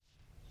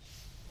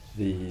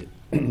The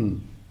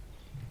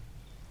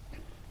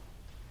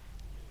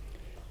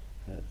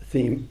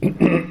theme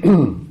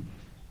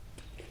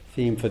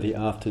for the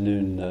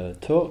afternoon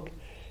talk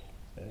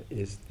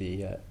is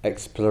the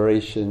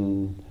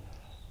exploration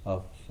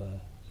of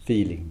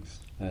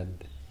feelings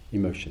and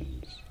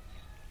emotions.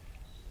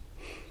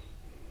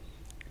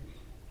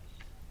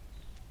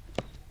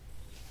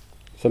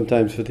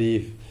 Sometimes for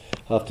the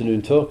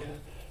afternoon talk,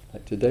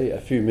 like today,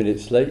 a few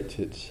minutes late.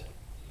 It's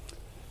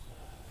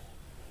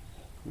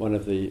one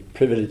of the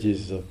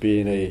privileges of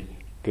being a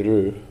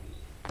guru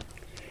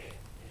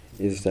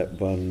is that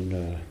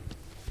one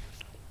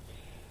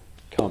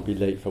can't be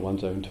late for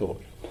one's own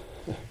talk.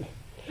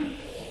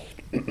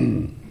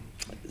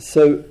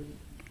 So,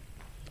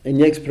 in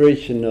the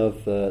exploration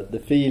of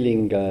the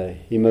feeling,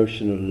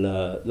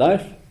 emotional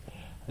life,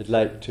 I'd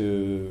like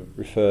to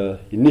refer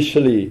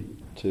initially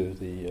to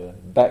the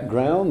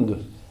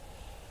background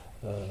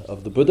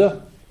of the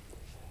Buddha,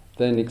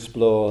 then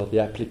explore the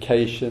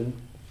application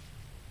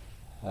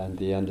and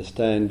the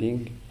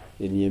understanding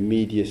in the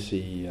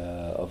immediacy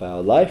of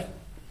our life,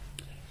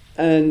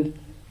 and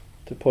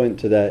to point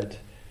to that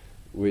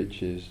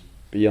which is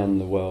beyond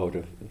the world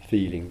of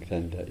feelings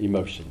and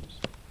emotions.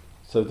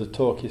 So the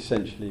talk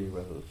essentially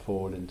will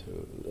fall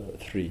into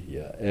three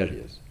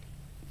areas.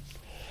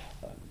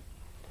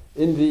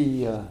 In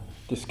the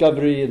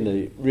discovery and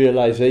the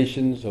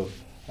realizations of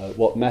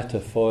what matter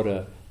for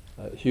a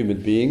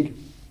human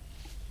being,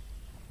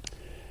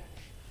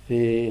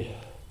 the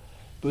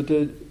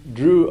Buddha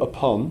drew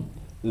upon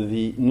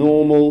the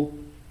normal,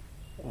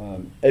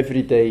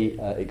 everyday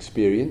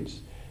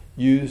experience,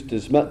 used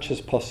as much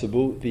as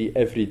possible the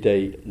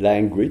everyday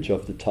language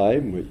of the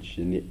time, which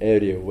in the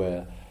area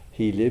where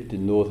he lived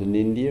in northern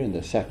India in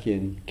the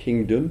Sakyan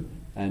kingdom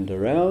and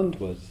around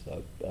was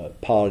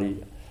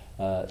Pali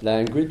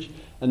language.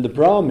 And the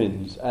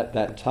Brahmins at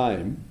that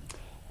time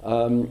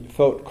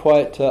felt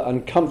quite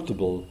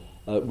uncomfortable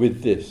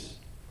with this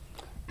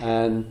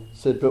and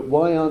said, but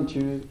why aren't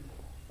you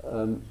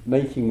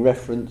making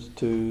reference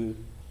to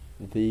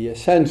the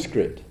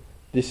Sanskrit?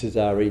 This is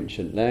our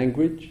ancient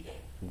language,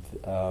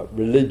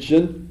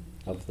 religion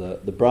of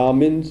the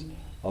Brahmins,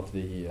 of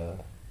the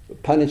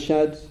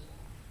Upanishads,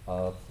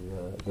 of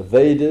the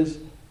Vedas,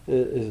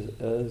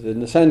 is in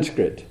the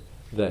Sanskrit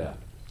there.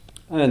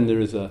 And there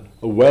is a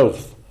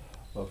wealth,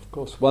 of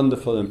course,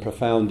 wonderful and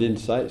profound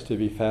insights to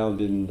be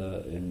found in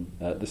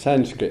the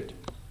Sanskrit.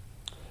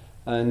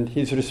 And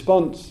his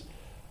response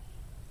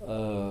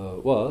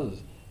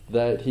was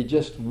that he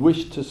just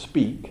wished to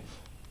speak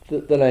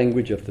the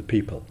language of the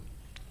people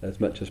as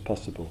much as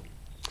possible.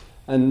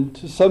 And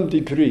to some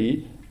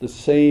degree, the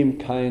same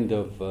kind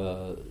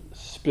of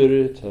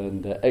spirit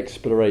and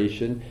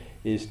exploration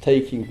is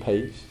taking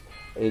place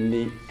in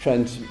the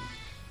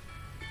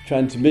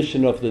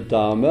transmission of the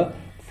Dharma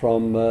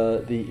from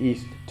the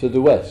east to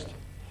the west.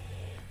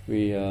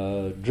 We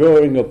are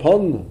drawing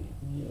upon,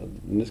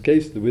 in this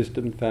case, the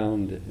wisdom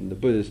found in the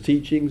Buddha's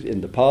teachings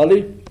in the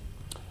Pali,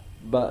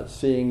 but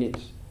seeing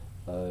its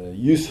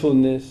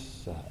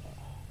usefulness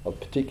of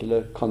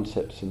particular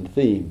concepts and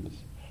themes.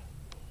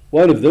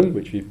 One of them,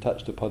 which we've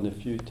touched upon a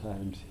few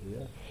times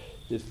here,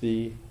 is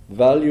the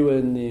value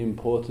and the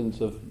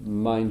importance of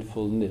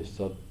mindfulness,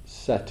 of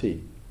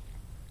sati.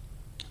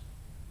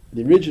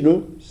 The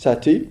original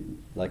sati,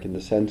 like in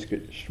the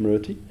Sanskrit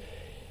smriti,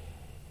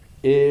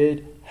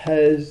 it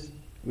has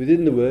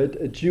within the word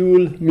a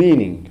dual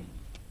meaning.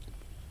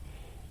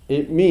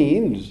 It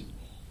means,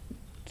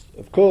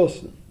 of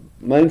course,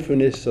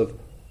 mindfulness of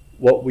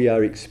what we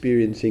are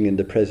experiencing in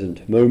the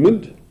present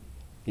moment,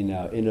 in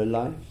our inner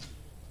life,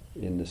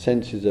 in the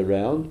senses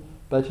around,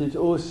 but it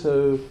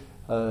also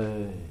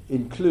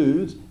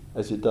includes,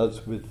 as it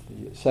does with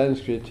the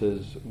Sanskrit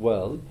as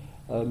well,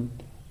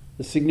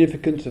 the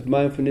significance of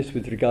mindfulness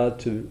with regard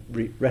to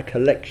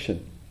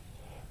recollection,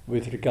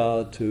 with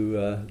regard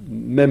to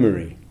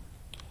memory,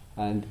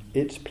 and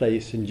its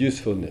place and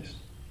usefulness.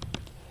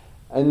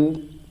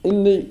 And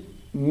in the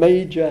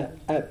major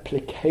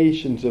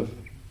applications of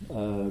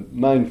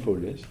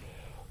mindfulness,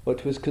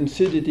 what was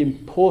considered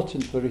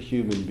important for a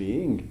human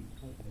being,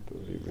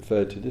 we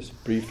referred to this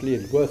briefly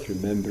and worth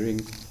remembering,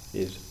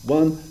 is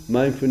one,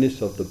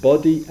 mindfulness of the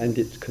body and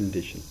its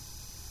condition.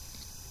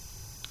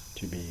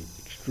 To be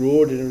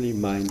extraordinarily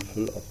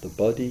mindful of the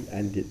body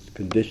and its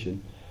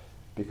condition,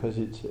 because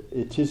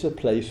it is a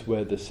place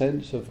where the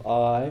sense of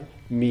I,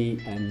 me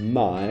and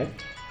my,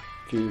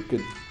 if you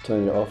could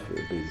turn it off, it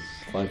would be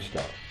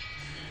 5-star.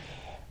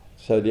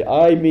 So the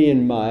I, me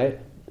and my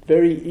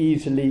very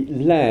easily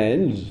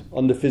lands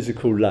on the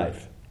physical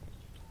life.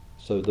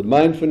 So the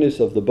mindfulness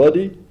of the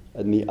body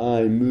and the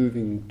I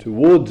moving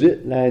towards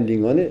it,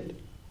 landing on it,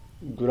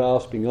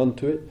 grasping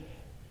onto it,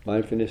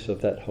 mindfulness of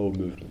that whole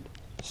movement.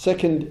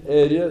 Second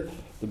area,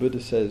 the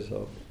Buddha says,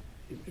 of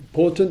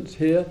importance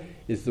here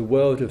is the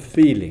world of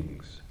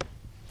feelings.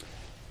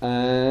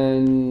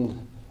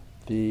 And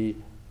the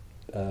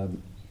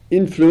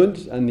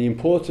influence and the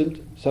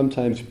important,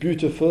 sometimes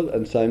beautiful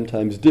and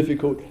sometimes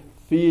difficult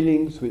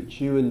feelings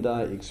which you and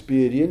I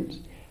experience,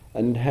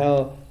 and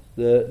how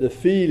the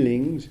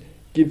feelings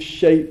give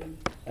shape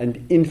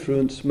and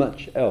influence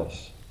much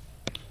else.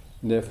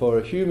 And therefore,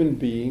 a human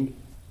being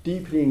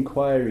deeply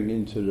inquiring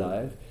into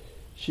life,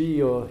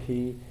 she or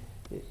he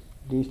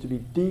needs to be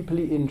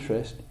deeply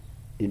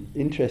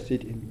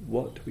interested in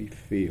what we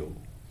feel.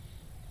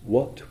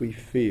 What we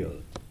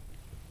feel.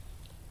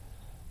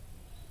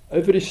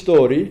 Every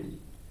story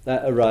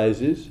that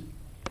arises,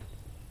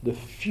 the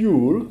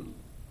fuel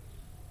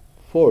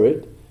for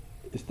it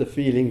is the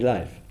feeling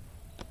life.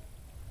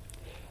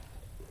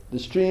 The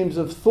streams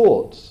of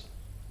thoughts,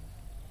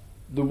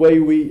 the way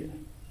we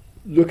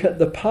look at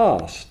the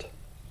past,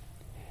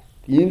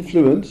 the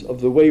influence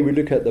of the way we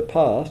look at the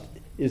past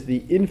is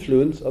the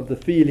influence of the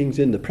feelings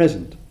in the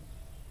present.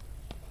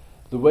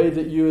 The way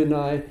that you and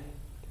I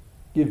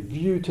give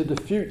view to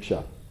the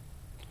future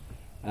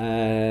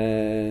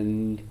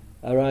and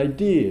our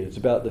ideas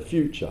about the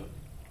future,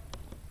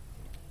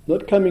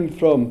 not coming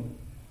from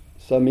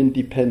some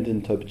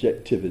independent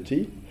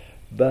objectivity,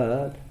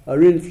 but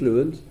are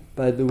influenced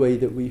by the way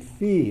that we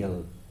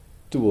feel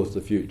towards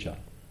the future.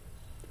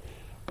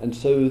 And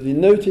so the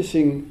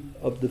noticing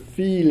of the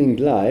feeling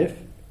life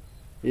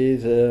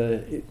is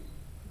a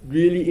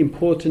really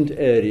important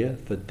area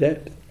for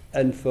depth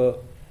and for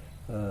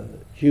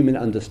human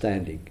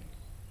understanding,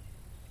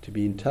 to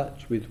be in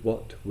touch with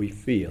what we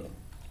feel.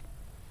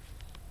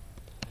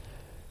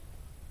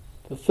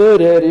 The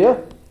third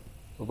area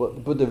of what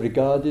the Buddha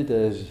regarded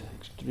as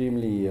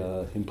extremely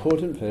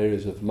important for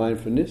areas of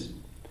mindfulness,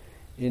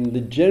 in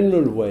the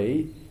general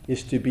way,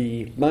 is to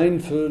be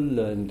mindful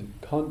and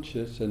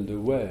conscious and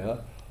aware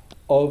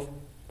of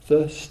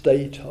the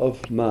state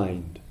of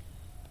mind.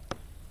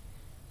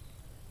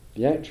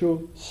 The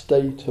actual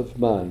state of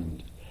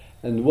mind.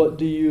 And what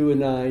do you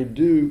and I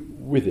do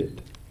with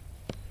it?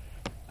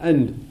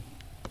 And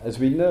as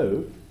we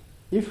know,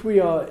 if we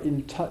are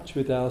in touch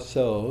with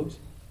ourselves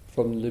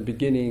from the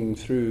beginning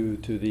through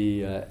to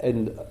the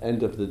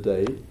end of the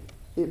day,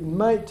 it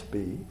might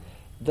be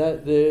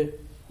that there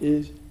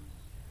is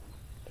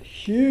a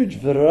huge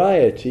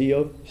variety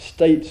of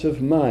states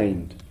of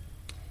mind.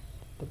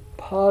 The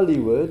Pali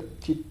word,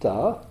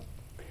 citta,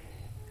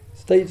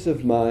 states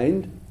of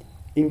mind,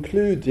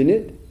 includes in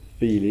it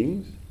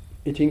feelings,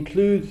 it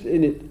includes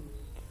in it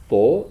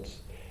thoughts,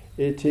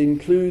 it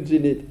includes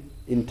in it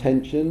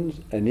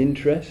intentions and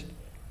interest,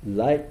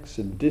 likes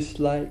and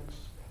dislikes,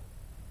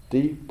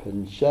 deep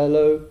and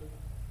shallow,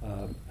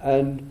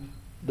 and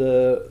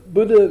the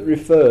Buddha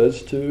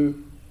refers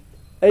to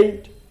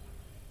 8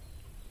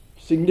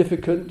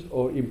 significant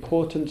or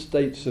important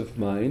states of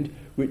mind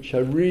which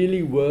are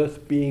really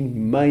worth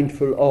being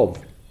mindful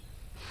of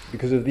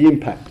because of the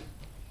impact.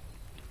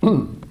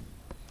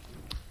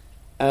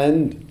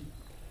 And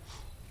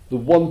the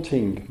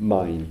wanting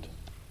mind,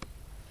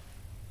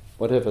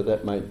 whatever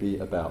that might be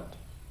about.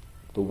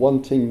 The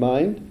wanting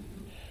mind,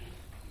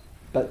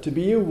 but to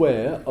be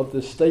aware of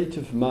the state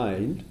of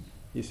mind,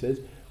 he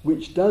says,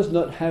 which does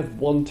not have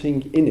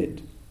wanting in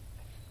it.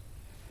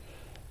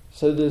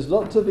 So there's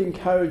lots of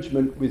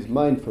encouragement with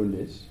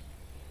mindfulness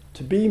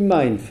to be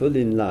mindful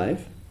in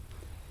life,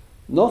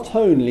 not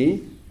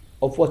only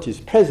of what is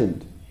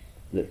present,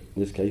 in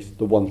this case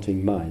the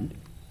wanting mind,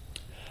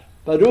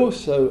 but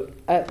also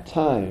at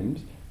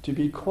times to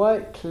be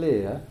quite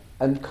clear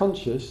and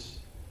conscious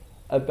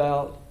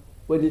about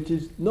when it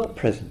is not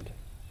present.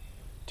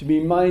 To be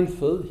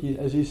mindful,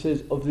 as he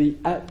says, of the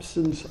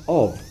absence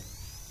of.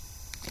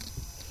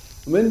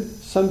 When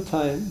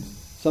sometimes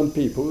some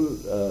people,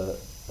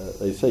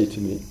 they say to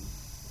me,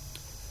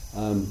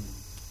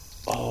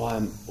 oh,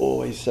 I'm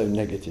always so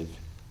negative.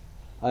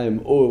 I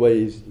am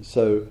always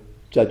so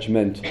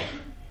judgmental.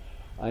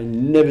 I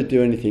never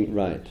do anything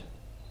right.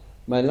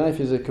 My life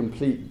is a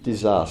complete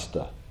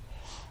disaster.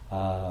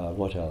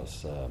 What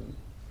else?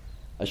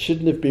 I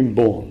shouldn't have been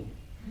born.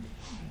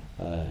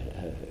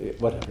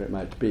 Whatever it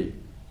might be.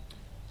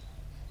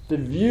 The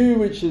view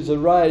which is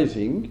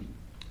arising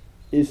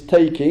is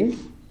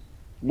taking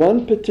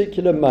one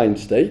particular mind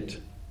state,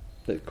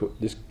 in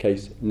this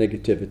case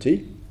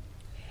negativity,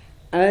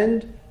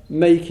 and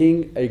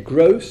making a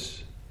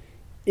gross,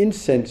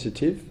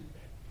 insensitive,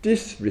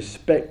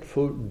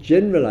 disrespectful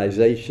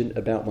generalization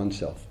about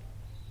oneself.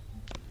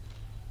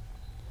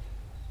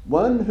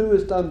 One who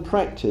has done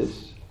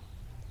practice,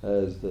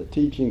 as the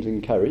teachings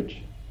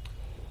encourage,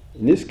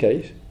 in this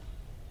case,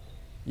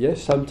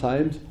 yes,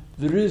 sometimes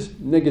there is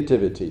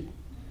negativity.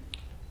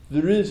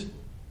 There is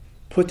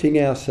putting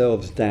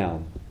ourselves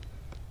down.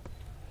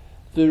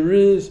 There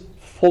is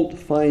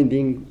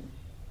fault-finding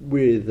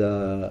with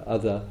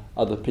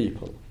other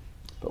people.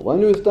 But one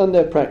who has done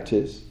their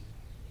practice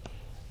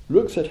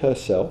looks at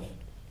herself,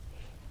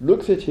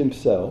 looks at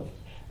himself,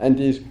 and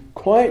is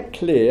quite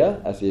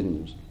clear, as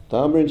in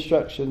Dharma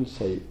instructions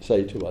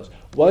say to us,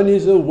 one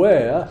is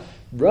aware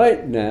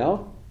right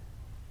now,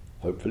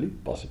 hopefully,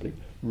 possibly,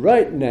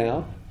 right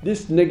now,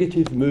 this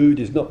negative mood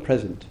is not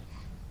present.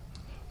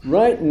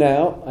 Right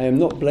now, I am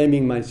not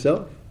blaming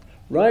myself.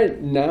 Right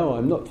now,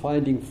 I'm not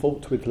finding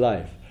fault with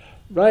life.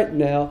 Right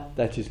now,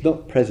 that is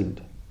not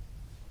present.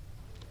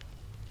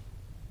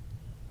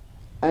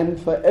 And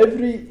for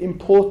every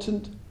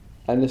important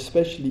and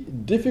especially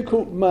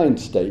difficult mind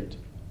state,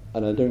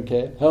 and I don't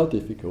care how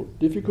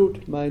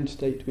difficult mind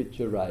state which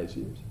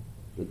arises,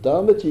 the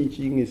Dharma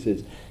teaching is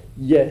says,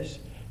 yes,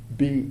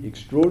 be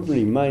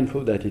extraordinarily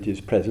mindful that it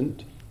is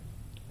present.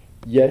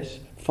 Yes,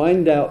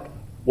 find out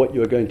what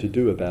you're going to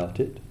do about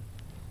it.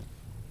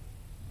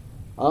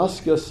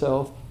 Ask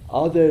yourself,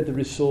 are there the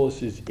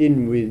resources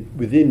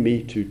within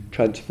me to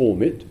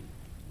transform it?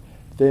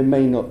 There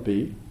may not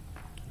be.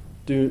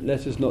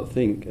 Let us not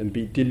think and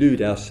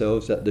delude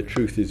ourselves that the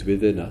truth is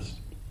within us.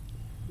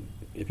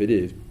 If it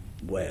is,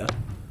 where?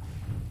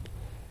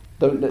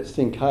 Don't let's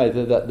think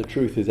either that the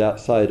truth is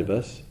outside of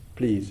us.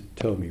 Please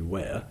tell me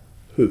where.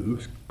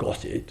 Who's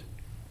got it?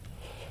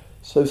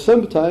 So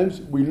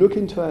sometimes we look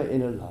into our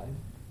inner life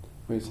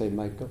and we say,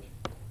 my gosh,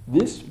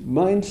 this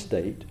mind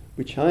state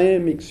which I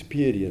am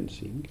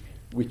experiencing,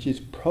 which is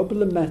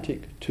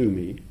problematic to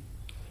me,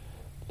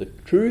 the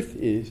truth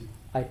is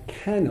I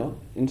cannot,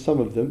 in some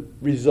of them,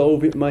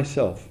 resolve it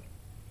myself.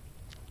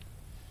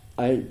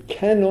 I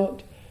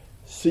cannot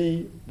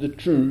see the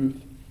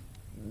truth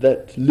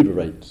that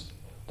liberates,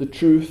 the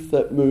truth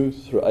that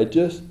moves through. I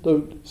just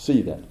don't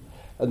see that.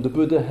 And the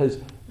Buddha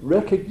has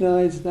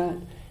recognized that.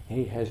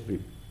 He has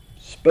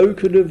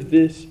spoken of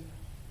this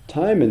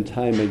time and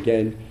time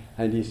again,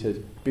 and he says,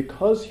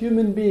 because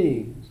human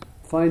beings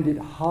find it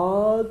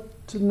hard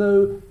to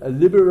know a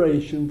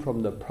liberation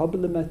from the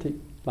problematic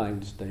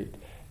mind state,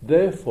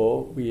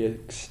 therefore we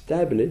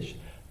establish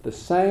the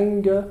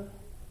Sangha,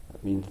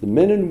 that means the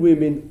men and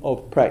women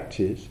of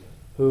practice,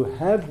 who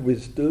have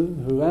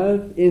wisdom, who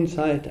have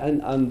insight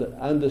and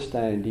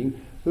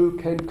understanding, who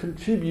can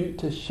contribute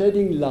to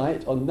shedding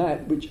light on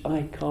that which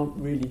I can't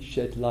really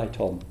shed light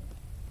on.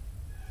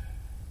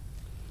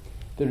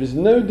 There is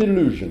no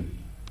delusion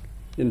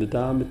in the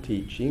Dharma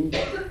teaching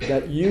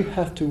that you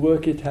have to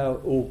work it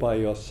out all by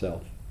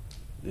yourself.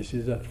 This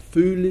is a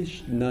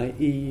foolish,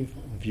 naive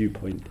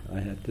viewpoint, I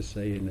have to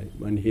say, and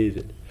one hears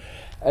it.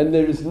 And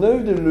there is no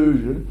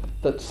delusion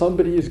that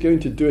somebody is going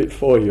to do it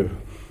for you.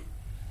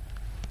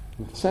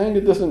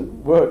 Sangha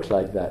doesn't work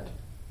like that.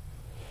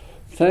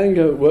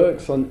 Sangha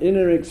works on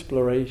inner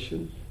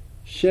exploration,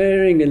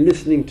 sharing and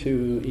listening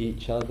to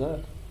each other,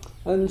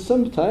 and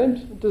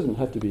sometimes, it doesn't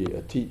have to be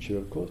a teacher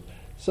of course,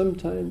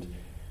 sometimes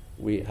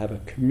we have a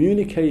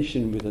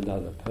communication with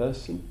another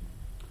person,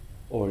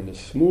 or in a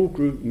small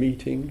group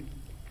meeting,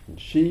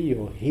 and she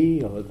or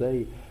he or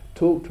they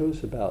talk to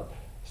us about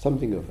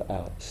something of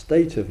our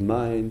state of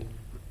mind,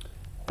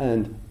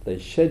 and they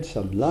shed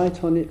some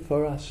light on it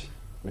for us.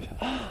 We say,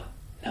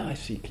 now I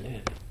see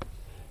clearly.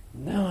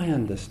 Now I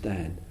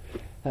understand.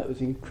 That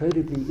was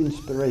incredibly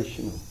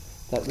inspirational.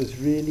 That was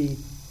really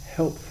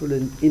helpful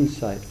and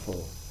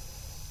insightful.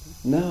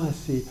 Now I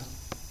see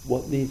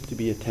what needs to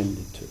be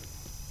attended to.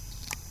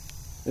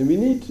 And we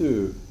need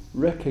to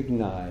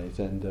recognize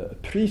and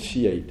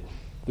appreciate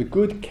the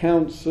good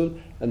counsel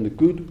and the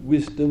good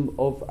wisdom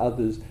of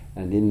others,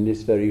 and in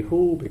this very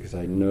hall, because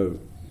I know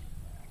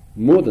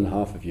more than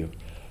half of you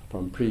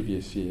from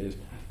previous years,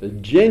 there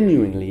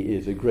genuinely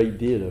is a great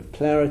deal of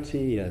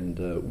clarity and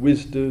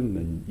wisdom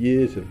and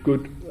years of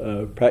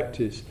good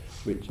practice,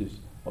 which is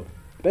of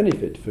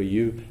benefit for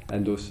you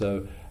and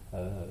also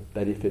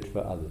benefit for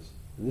others.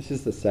 And this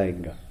is the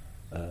Sangha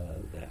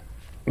there.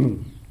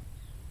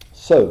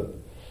 So,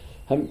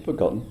 haven't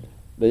forgotten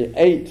the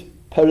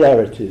 8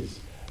 polarities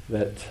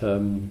that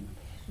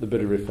the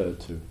Buddha referred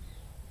to.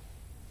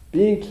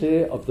 Being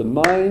clear of the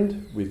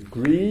mind with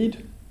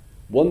greed,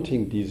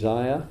 wanting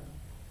desire,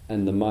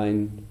 and the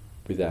mind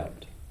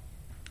without.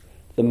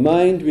 The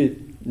mind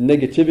with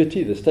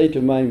negativity, the state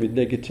of mind with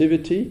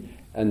negativity,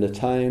 and the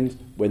times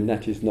when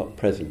that is not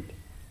present.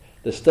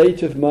 The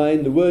state of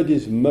mind, the word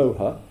is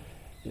moha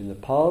in the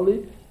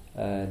Pali,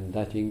 and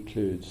that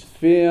includes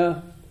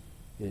fear,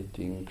 it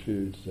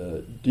includes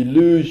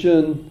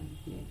delusion,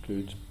 it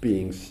includes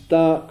being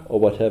stuck or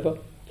whatever.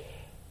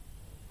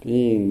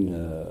 Being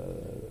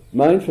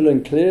mindful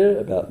and clear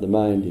about the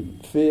mind in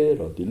fear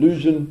or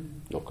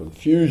delusion or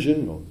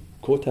confusion or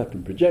caught up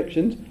in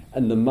projections,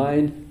 and the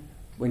mind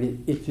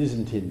when it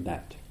isn't in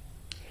that.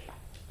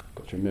 I've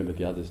got to remember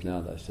the others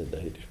now that I said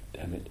that,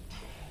 damn it.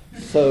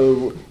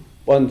 So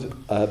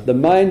the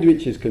mind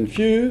which is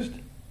confused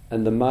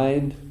and the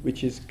mind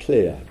which is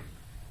clear.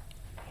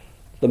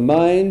 The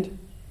mind,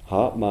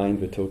 heart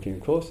mind we're talking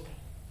of course,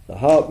 the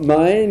heart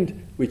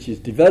mind which is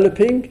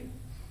developing,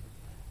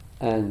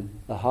 and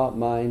the heart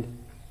mind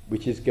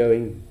which is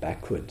going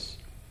backwards.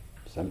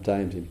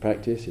 Sometimes in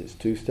practice it's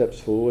 2 steps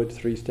forward,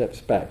 3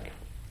 steps back.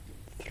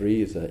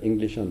 3 is an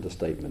English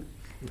understatement.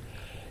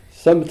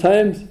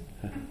 Sometimes,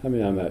 I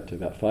mean I'm up to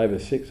about 5 or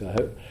 6 I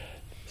hope,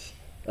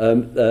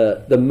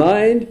 the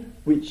mind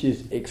which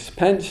is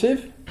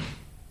expansive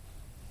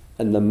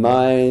and the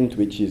mind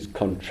which is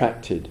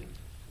contracted.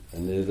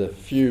 And there's a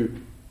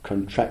few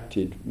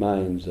contracted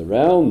minds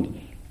around,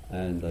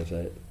 and as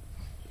I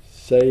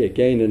say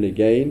again and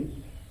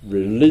again,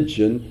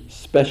 religion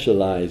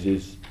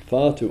specializes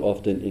far too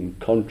often in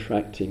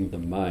contracting the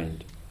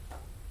mind.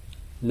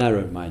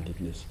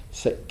 Narrow-mindedness,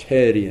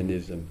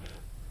 sectarianism,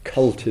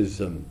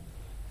 cultism.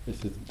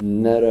 This is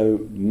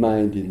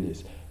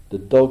narrow-mindedness. The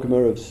dogma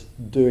of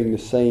doing the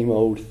same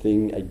old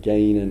thing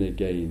again and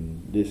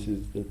again. This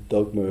is the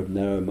dogma of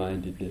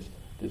narrow-mindedness.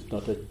 There's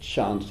not a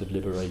chance of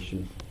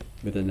liberation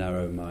with a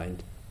narrow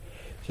mind.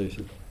 So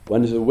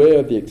one is aware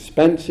of the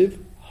expansive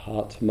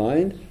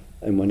heart-mind,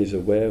 and one is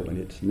aware when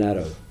it's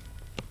narrow.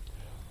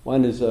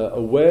 One is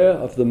aware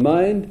of the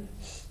mind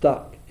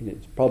stuck in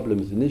its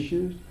problems and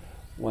issues.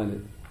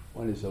 One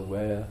is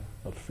aware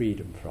of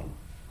freedom from.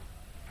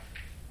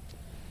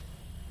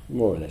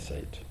 More or less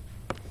 8.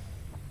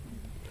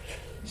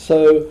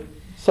 So,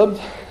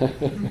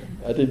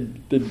 I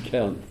didn't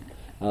count.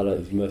 Allah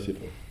is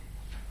merciful.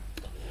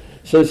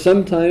 So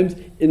sometimes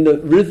in the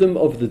rhythm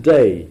of the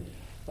day,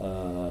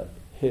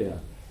 here,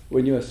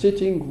 when you are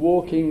sitting,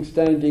 walking,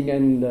 standing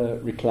and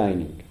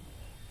reclining,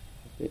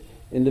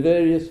 in the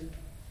various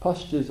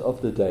postures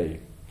of the day,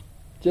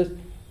 just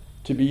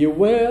to be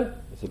aware,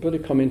 as the Buddha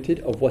commented,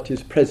 of what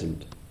is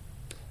present.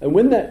 And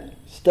when that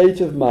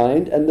state of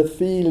mind and the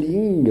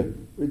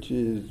feeling, which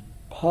is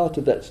part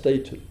of that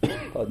state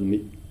of,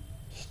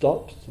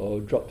 stops or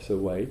drops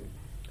away,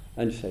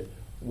 and you say,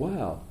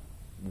 wow,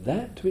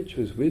 that which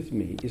was with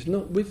me is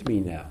not with me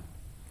now.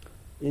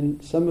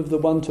 In some of the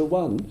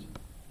one-to-ones,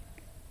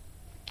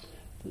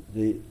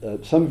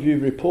 some of you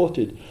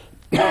reported,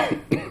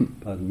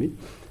 pardon me,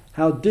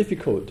 how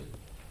difficult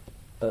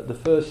the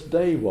first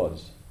day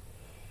was.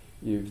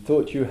 You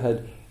thought you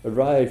had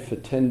arrived for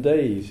 10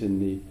 days in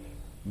the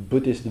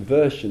Buddhist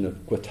version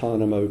of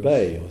Guantanamo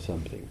Bay or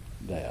something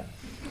there.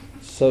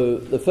 So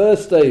the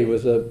first day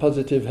was a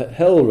positive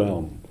hell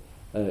realm,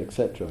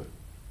 etc.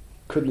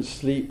 Couldn't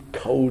sleep,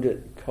 cold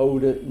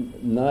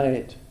at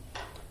night,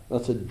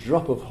 not a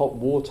drop of hot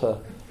water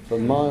for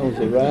miles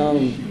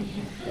around,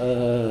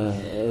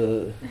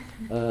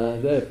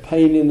 their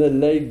pain in the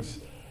legs,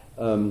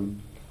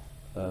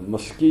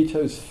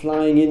 mosquitoes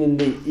flying in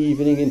the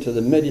evening into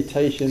the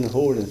meditation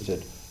hall, and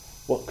said,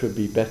 what could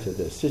be better?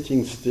 They're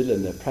sitting still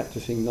and they're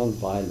practicing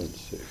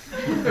non-violence.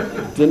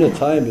 Dinner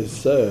time is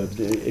served,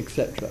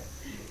 etc.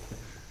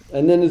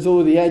 And then there's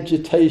all the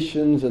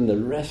agitations and the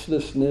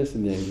restlessness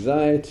and the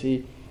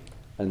anxiety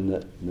and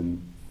the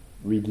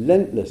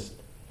relentless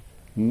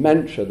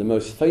mantra, the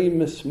most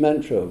famous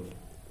mantra of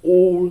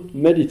all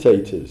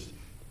meditators.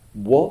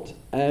 What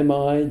am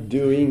I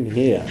doing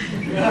here?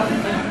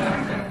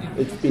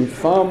 It's been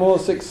far more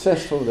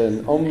successful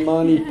than Om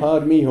Mani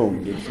Padme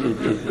Hum,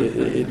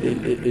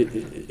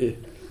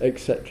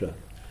 etc.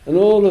 And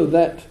all of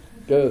that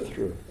go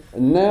through.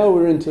 And now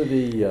we're into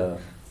the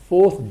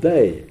 4th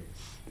day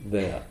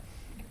there.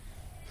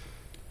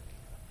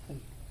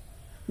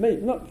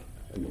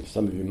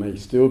 Some of you may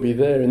still be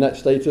there in that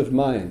state of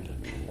mind.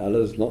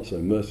 Allah's not so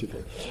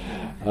merciful.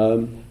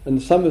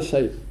 And some will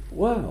say,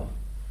 wow,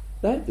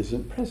 that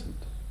isn't present.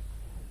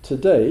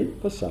 Today,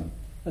 for some,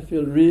 I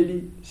feel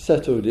really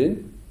settled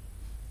in.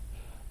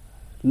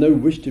 No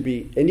wish to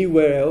be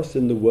anywhere else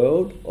in the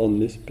world on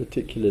this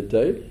particular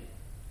day.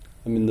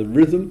 I'm in the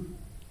rhythm.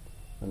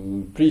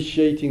 I'm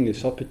appreciating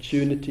this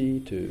opportunity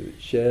to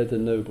share the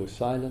noble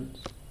silence,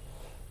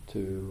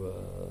 to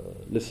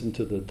listen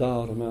to the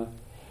Dharma,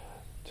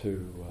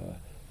 to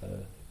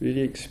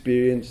really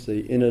experience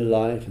the inner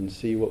life and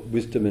see what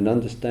wisdom and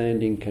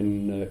understanding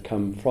can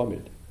come from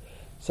it.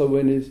 So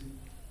one is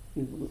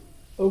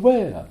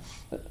aware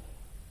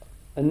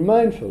and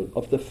mindful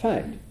of the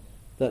fact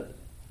that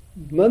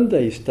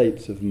Monday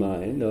states of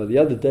mind, or the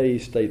other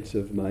day's states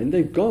of mind,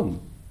 they've gone.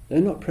 They're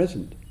not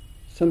present.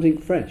 Something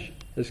fresh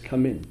has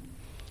come in.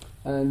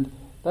 And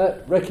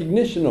that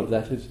recognition of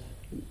that is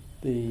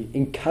the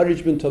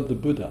encouragement of the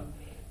Buddha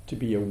to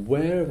be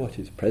aware of what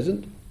is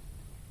present,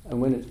 and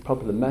when it's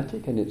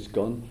problematic and it's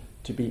gone,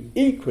 to be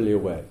equally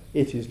aware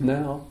it is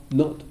now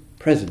not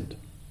present.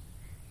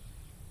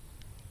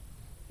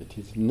 It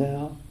is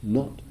now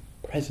not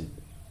present.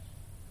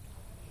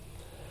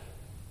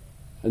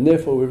 And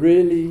therefore we're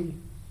really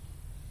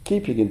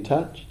keeping in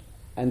touch,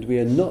 and we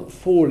are not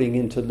falling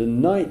into the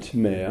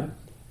nightmare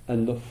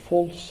and the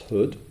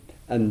falsehood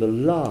and the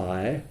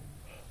lie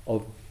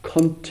of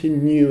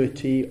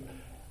continuity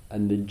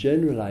and the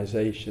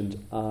generalizations,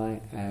 I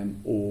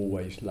am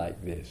always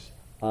like this.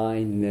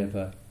 I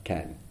never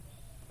can.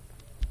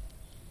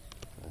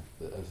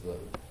 As the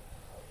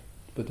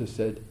Buddha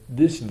said,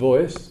 this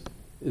voice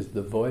is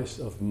the voice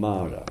of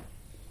Mara.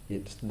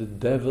 It's the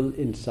devil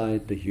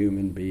inside the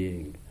human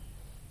being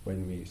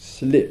when we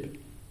slip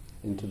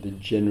into the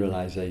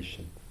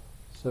generalization.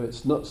 So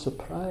it's not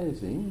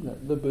surprising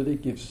that the Buddha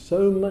gives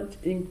so much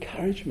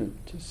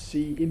encouragement to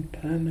see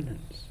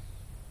impermanence,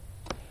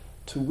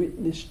 to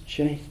witness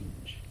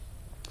change,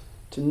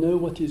 to know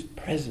what is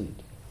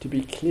present, to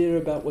be clear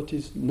about what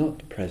is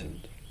not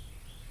present,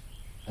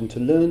 and to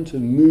learn to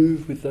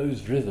move with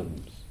those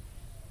rhythms.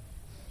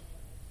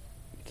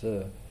 It's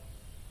a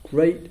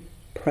great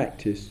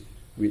practice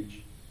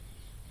which,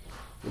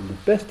 in the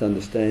best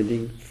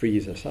understanding,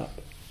 frees us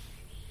up.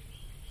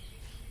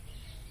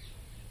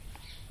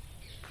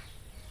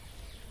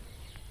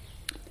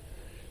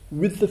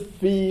 With the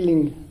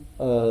feeling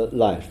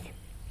life,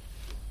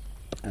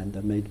 and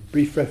I made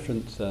brief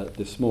reference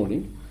this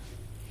morning.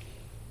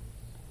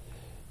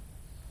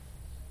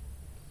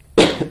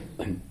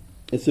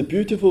 It's a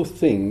beautiful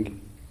thing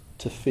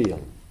to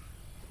feel.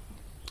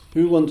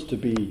 Who wants to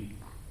be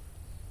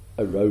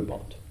a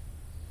robot?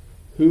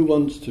 Who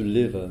wants to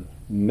live a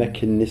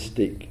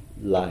mechanistic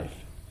life?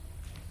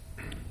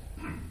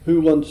 Who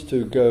wants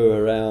to go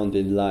around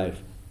in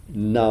life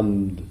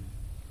numbed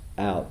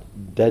out,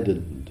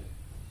 deadened?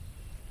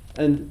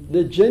 And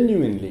there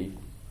genuinely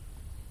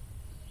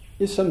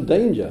is some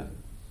danger.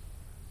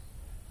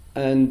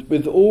 And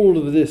with all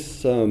of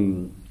this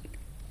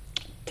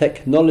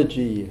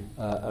technology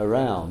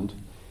around,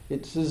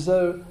 it's as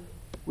though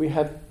we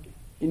have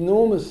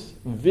enormous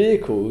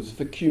vehicles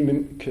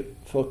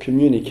for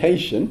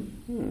communication.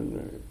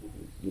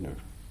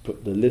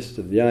 Put the list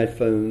of the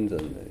iPhones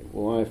and the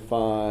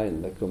Wi-Fi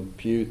and the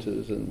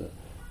computers and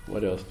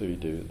what else do we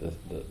do?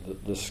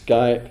 The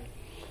Skype.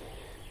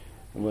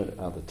 And what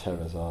other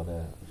terrors are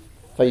there?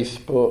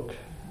 Facebook.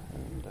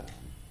 And,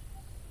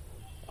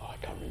 I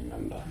can't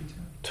remember.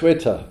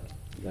 Twitter.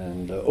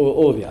 And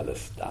all the other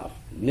stuff.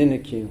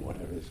 Linux,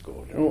 whatever it's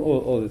called.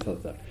 All this other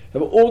stuff.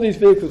 Have all these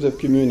vehicles of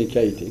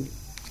communicating.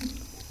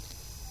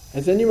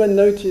 Has anyone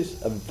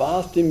noticed a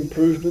vast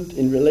improvement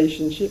in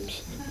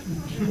relationships?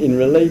 In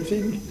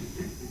relating?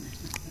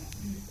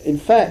 In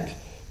fact,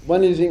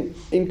 one is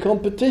in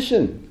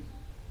competition.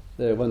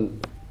 There,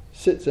 one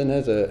sits and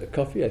has a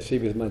coffee, I see,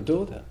 with my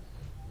daughter.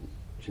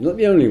 She's not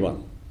the only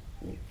one.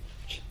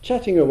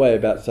 Chatting away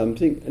about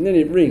something, and then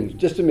it rings.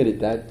 Just a minute,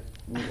 Dad.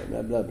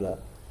 Blah, blah, blah.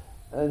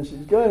 And she's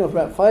going off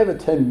about 5 or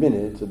 10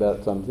 minutes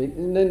about something,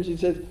 and then she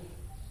says,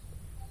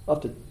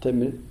 after 10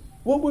 minutes,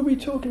 what were we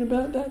talking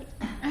about, Dad?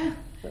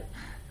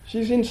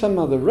 She's in some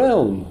other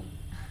realm.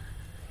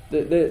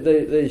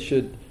 They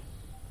should,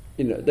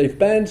 they've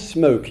banned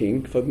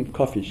smoking from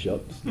coffee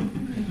shops.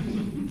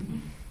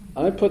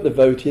 I put the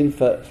vote in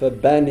for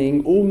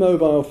banning all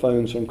mobile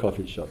phones from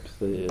coffee shops.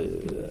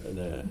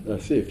 I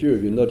see a few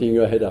of you nodding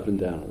your head up and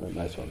down.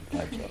 Nice one.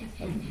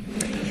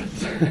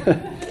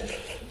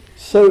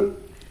 So,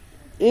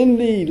 in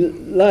the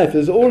life,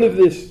 there's all of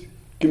this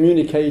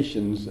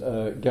communications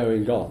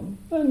going on,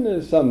 and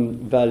there's some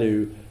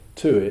value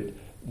to it,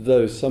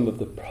 though some of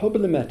the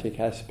problematic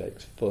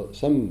aspects for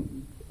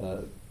some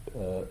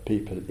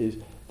people is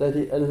that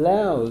it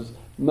allows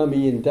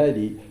mummy and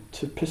daddy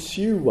to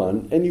pursue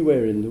one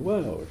anywhere in the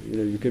world.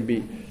 You can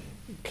be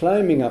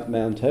climbing up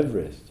Mount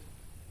Everest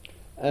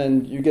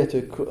and you get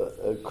a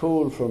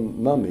call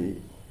from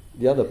mummy,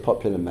 the other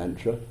popular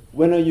mantra,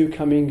 when are you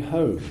coming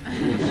home?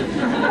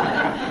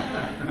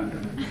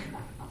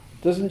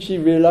 Doesn't she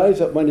realise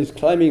that one is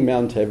climbing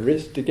Mount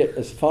Everest to get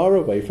as far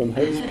away from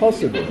her as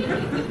possible?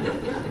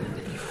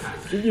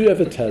 Did you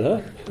ever tell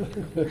her?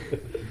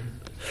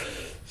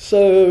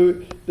 So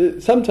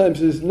sometimes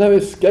there's no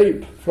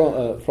escape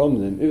from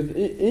them. It was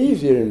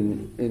easier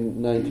in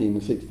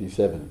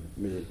 1967.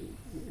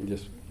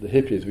 The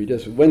hippies, we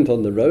just went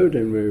on the road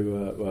and we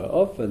were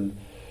off, and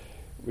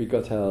we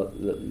got our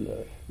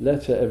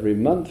letter every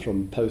month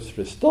from Poste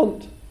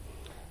Restante,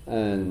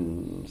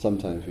 and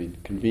sometimes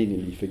we'd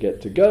conveniently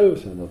forget to go,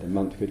 so another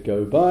month could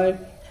go by,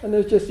 and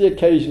there's just the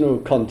occasional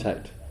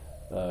contact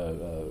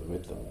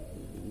with them.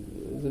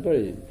 It was a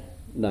very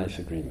nice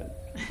agreement.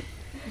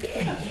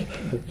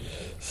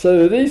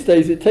 So these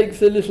days it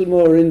takes a little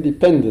more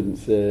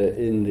independence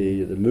in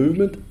the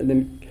movement,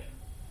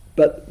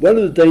 but one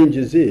of the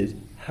dangers is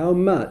how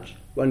much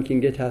one can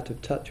get out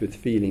of touch with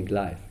feeling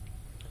life.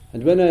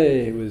 And when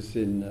I was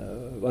in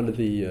one of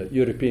the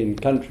European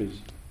countries,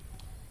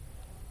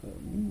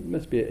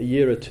 must be a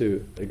year or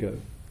two ago,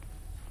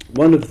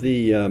 one of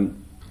the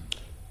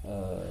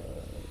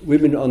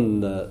women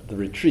on the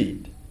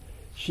retreat,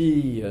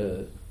 she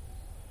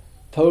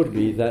told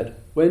me that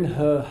when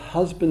her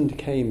husband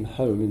came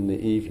home in the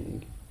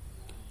evening,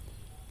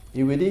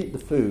 he would eat the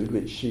food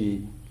which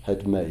she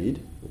had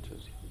made, which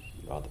was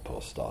a rather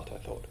poor start, I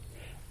thought,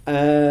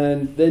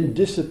 and then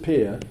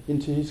disappear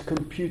into his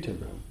computer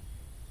room.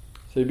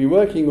 So he'd be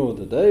working all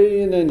the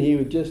day, and then he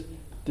would just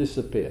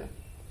disappear.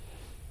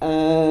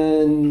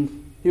 And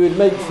he would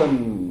make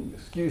some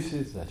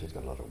excuses that he's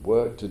got a lot of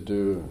work to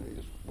do, and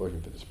he's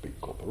working for this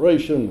big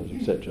corporation,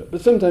 etc.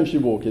 But sometimes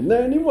she'd walk in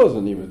there and he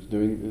wasn't. He was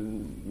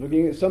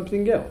looking at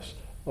something else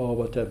or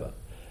whatever.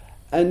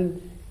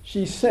 And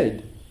she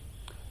said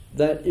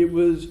that it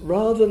was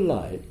rather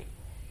like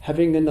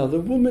having another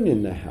woman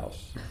in the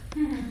house,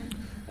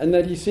 and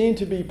that he seemed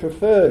to be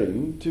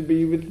preferring to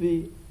be with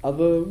the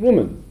other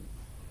woman.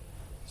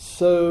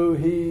 So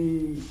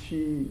she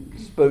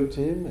spoke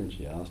to him, and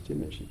she asked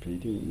him, and she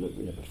pleaded him, look,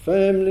 we have a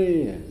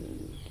family,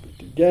 and we're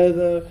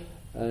together,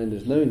 and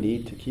there's no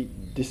need to keep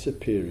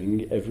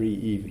disappearing every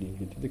evening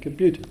into the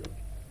computer room.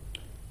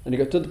 And he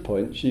got to the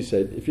point, she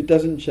said, if it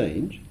doesn't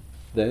change,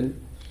 then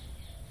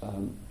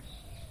I'm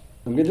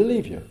going to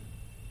leave you.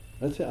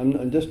 That's it.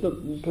 I'm just not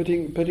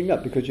putting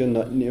up, because you're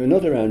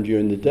not around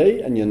during the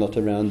day, and you're not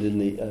around in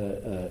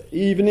the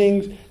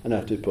evenings, and I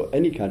have to put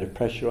any kind of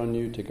pressure on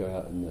you to go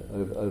out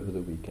over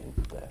the weekend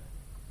there.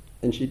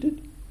 And she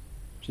did.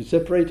 She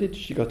separated,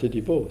 she got a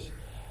divorce.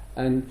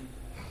 And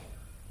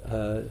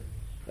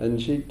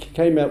she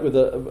came out with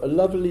a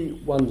lovely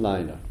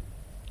one-liner,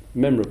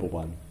 memorable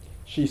one.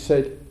 She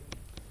said,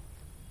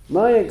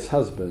 "My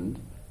ex-husband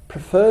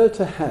preferred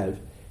to have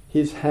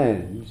his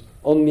hands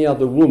on the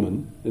other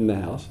woman in the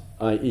house,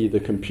 i.e. the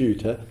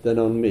computer, than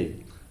on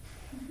me."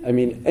 I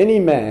mean, any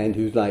man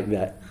who's like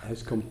that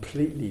has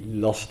completely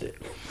lost it.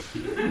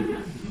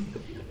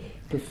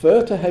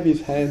 Prefer to have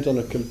his hands on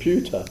a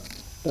computer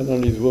than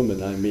on his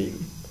woman, I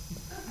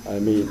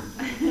mean,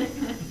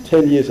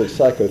 10 years of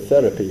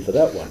psychotherapy for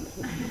that one.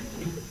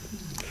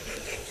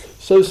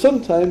 So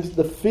sometimes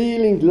the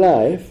feeling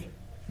life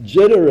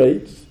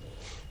generates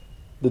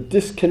the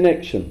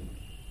disconnection.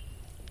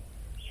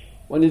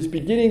 One is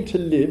beginning to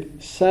live,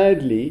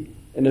 sadly,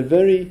 in a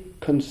very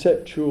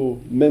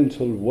conceptual,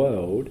 mental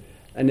world,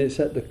 and it's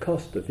at the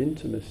cost of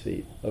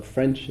intimacy, of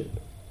friendship.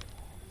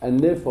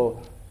 And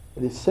therefore,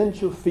 an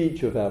essential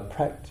feature of our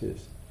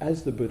practice,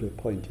 as the Buddha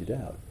pointed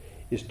out,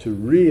 is to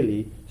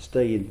really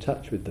stay in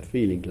touch with the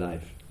feeling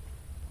life.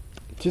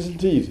 It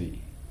isn't easy.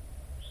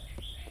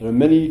 There are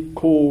many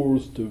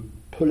calls to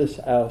pull us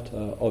out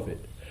of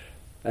it.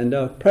 And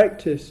our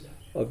practice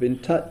of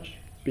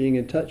being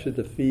in touch with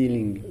the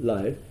feeling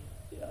life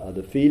are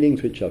the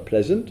feelings which are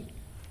pleasant,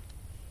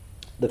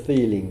 the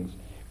feelings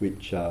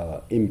which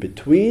are in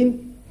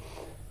between,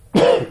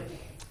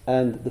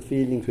 and the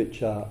feelings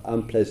which are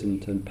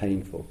unpleasant and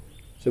painful.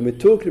 So when we're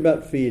talking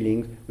about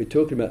feelings, we're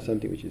talking about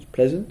something which is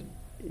pleasant,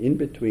 in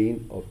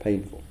between, or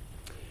painful.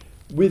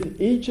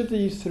 With each of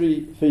these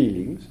three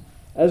feelings,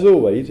 as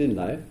always in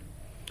life,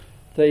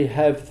 they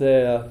have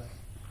their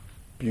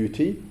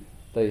beauty,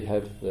 they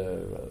have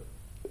their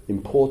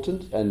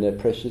importance and their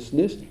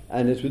preciousness,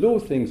 and as with all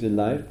things in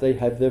life, they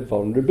have their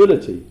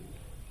vulnerability.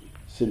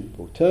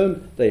 Simple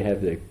term, they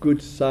have their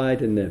good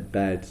side and their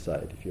bad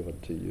side, if you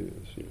want to use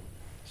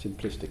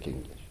simplistic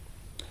English.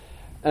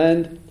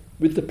 And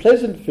with the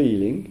pleasant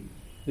feeling,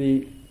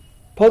 the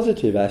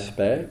positive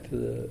aspect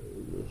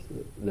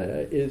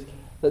there is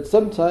that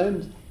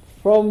sometimes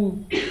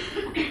from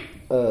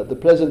the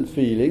pleasant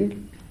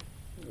feeling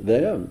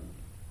there,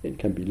 it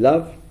can be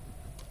love,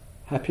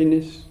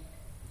 happiness,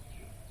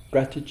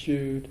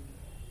 gratitude,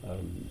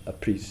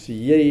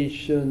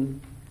 appreciation,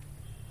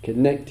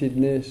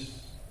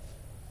 connectedness,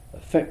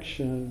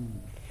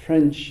 affection,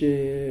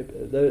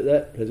 friendship,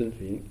 that pleasant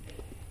feeling.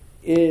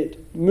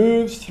 It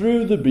moves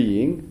through the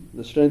being,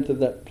 the strength of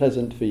that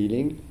pleasant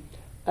feeling,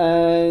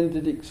 and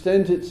it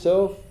extends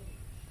itself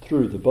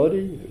through the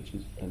body, which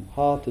is and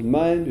heart and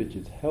mind, which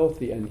is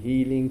healthy and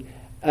healing,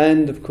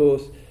 and of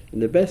course, in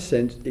the best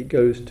sense, it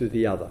goes to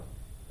the other,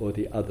 or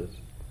the others.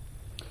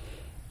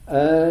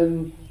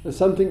 And there's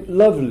something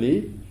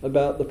lovely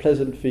about the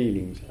pleasant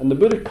feelings. And the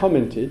Buddha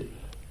commented,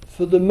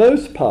 for the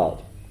most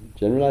part,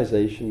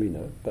 generalization we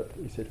know, but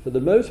he said, for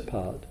the most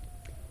part,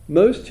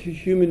 most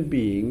human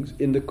beings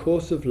in the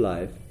course of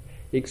life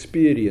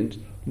experience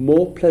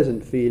more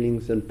pleasant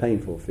feelings than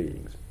painful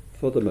feelings,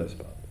 for the most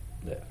part.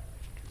 There.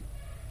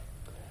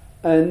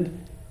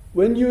 And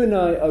when you and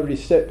I are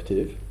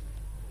receptive,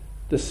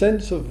 the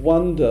sense of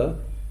wonder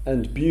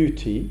and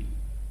beauty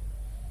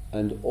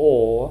and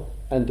awe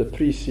and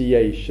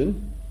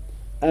appreciation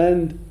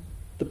and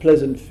the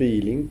pleasant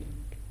feeling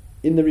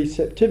in the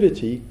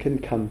receptivity can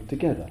come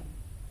together.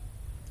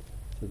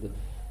 So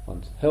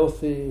one's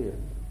healthy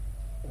and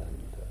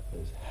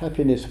there's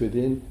happiness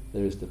within,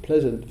 there is the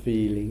pleasant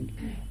feeling,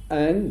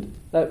 and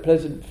that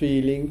pleasant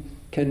feeling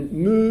can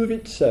move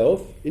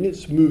itself in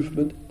its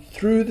movement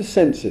through the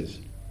senses.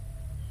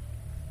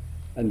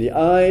 And the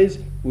eyes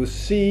will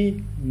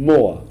see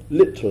more,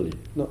 literally,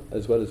 not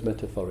as well as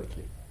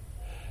metaphorically.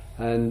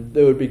 And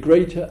there would be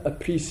greater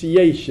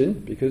appreciation,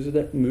 because of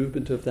that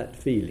movement of that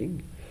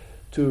feeling,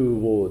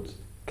 towards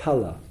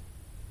colour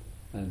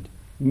and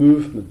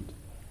movement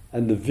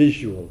and the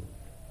visual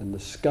and the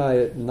sky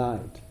at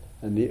night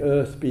and the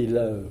earth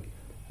below.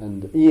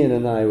 And Ian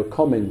and I were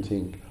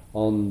commenting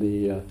on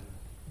the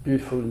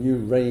beautiful new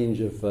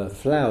range of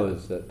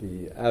flowers that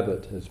the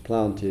abbot has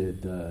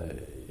planted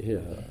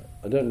here.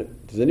 I don't know.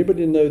 Does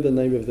anybody know the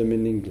name of them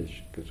in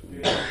English?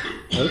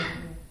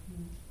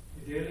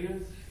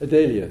 Adelias.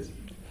 Adelias.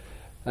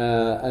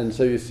 And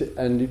so you see,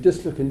 and you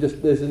just look and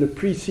there's an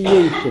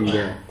appreciation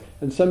there.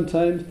 And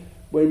sometimes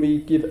when we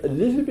give a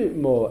little bit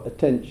more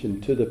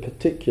attention to the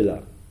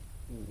particular,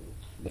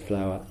 the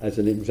flower as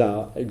an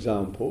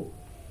example,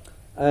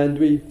 and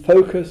we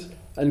focus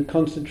and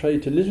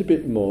concentrate a little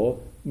bit more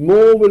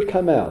will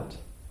come out.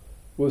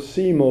 We'll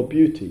see more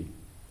beauty.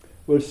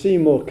 We'll see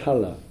more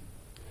colour.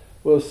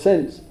 We'll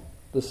sense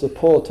the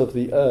support of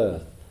the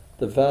earth,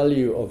 the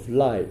value of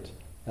light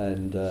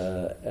and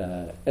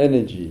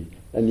energy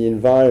and the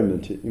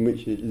environment in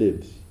which it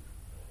lives.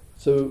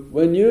 So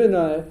when you and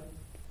I,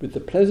 with the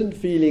pleasant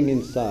feeling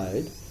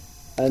inside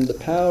and the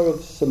power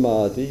of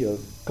samadhi, of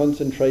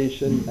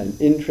concentration and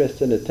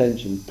interest and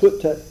attention,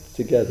 put that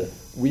together,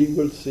 we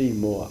will see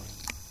more.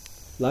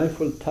 Life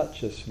will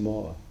touch us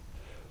more.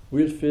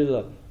 We'll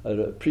feel an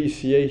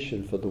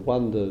appreciation for the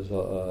wonders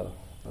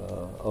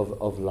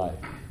of life.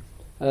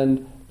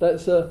 And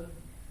That's a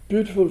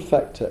beautiful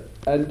factor.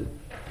 And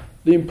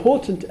the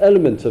important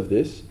element of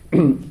this,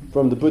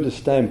 from the Buddhist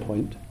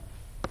standpoint,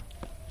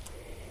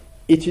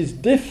 it is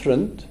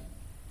different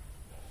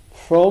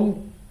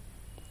from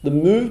the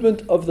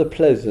movement of the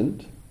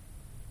pleasant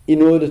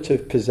in order to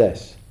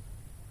possess.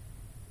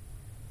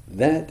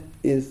 That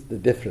is the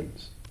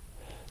difference.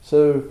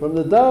 So from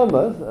the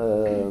Dharma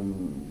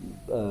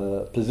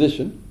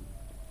position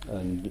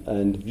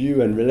and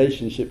view and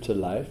relationship to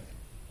life,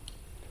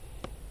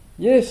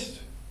 yes,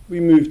 we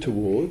move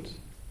towards,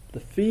 the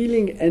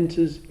feeling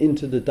enters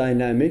into the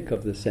dynamic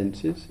of the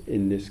senses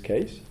in this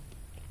case,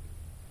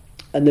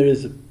 and there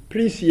is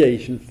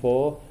appreciation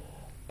for,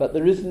 but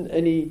there isn't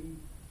any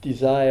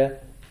desire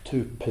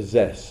to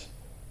possess,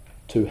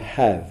 to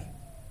have,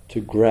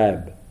 to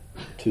grab,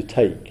 to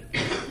take.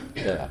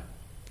 Yeah.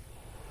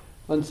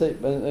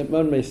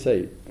 One may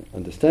say,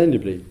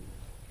 understandably,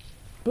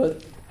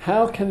 but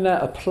how can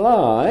that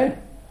apply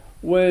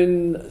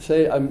when,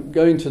 say, I'm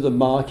going to the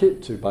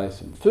market to buy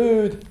some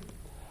food,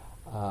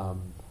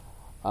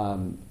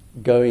 I'm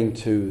going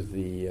to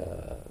the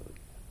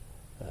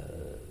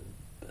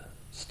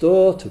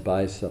store to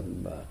buy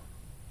some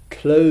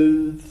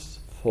clothes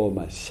for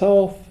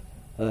myself,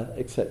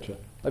 etc.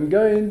 I'm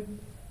going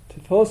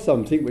for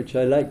something which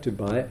I like to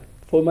buy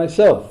for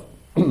myself.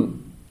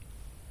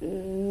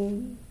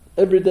 In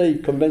everyday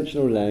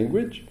conventional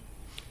language,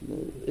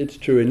 it's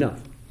true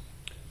enough.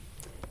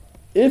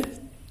 If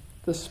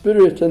the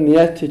spirit and the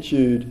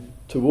attitude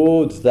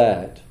towards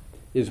that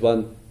is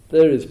one,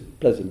 there is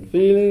pleasant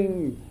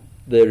feeling,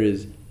 there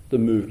is the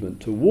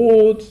movement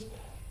towards,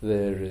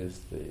 there is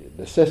the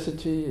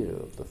necessity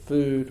of the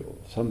food or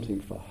something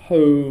for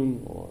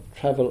home or a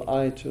travel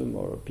item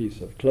or a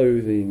piece of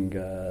clothing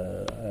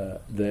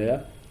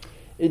there,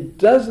 it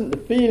doesn't, the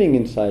feeling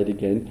inside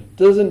again,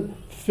 doesn't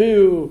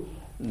feel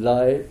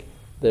like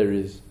there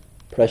is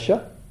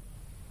pressure,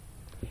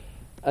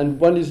 and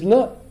one is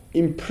not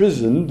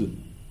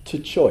imprisoned to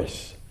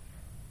choice.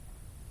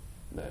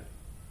 No.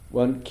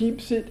 One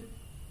keeps it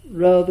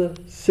rather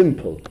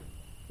simple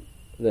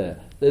there.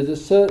 There's a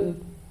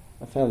certain,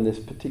 I found this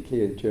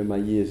particularly during my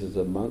years as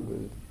a monk,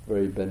 was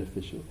very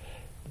beneficial,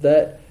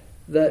 that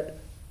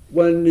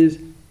one is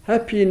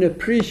happy and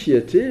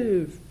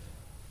appreciative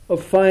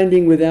of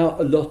finding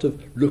without a lot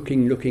of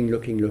looking there.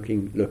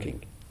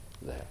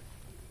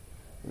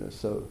 You know,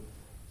 so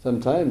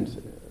sometimes,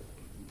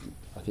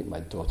 I think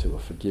my daughter will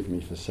forgive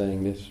me for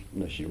saying this,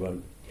 no she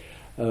won't,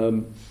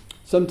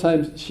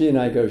 sometimes she and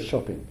I go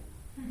shopping.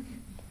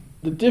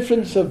 The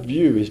difference of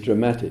view is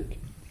dramatic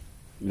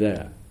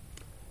there.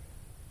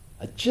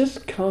 I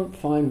just can't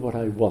find what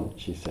I want,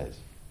 she says.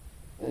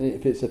 And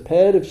if it's a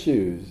pair of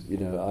shoes, you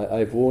know,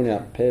 I've worn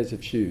out pairs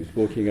of shoes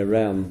walking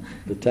around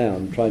the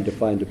town trying to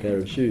find a pair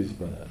of shoes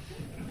for her.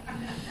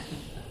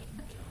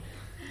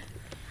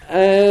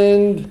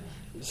 And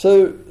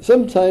so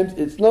sometimes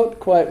it's not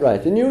quite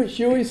right. And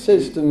she always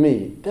says to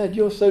me, Dad,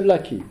 you're so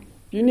lucky.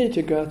 You need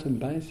to go out and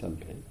buy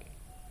something.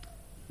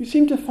 You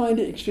seem to find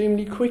it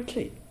extremely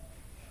quickly.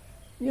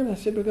 You know, I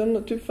said, but I'm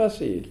not too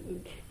fussy.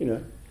 You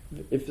know,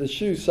 if the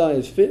shoe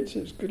size fits,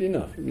 it's good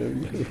enough. You know,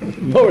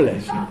 more or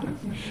less.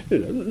 You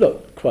know,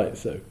 not quite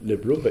so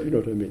liberal, but you know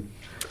what I mean.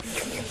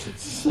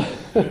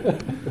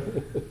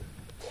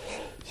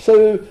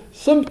 So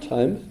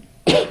sometimes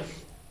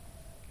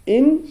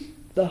in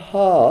the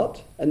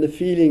heart and the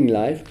feeling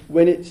life,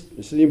 when this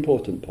is the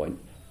important point,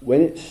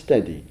 when it's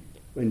steady,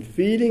 when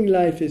feeling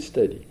life is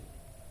steady,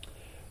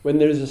 when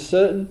there is a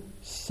certain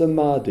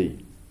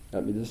samadhi,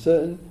 that means a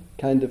certain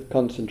kind of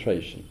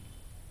concentration,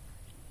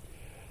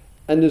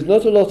 and there's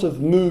not a lot of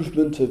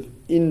movement of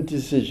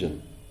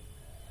indecision.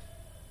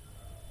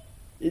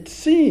 It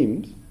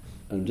seems,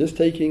 I'm just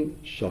taking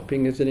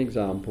shopping as an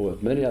example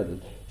of many others,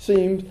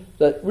 seems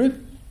that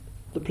with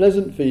the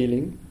pleasant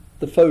feeling,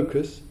 the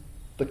focus,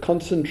 the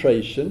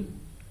concentration,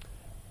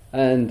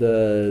 and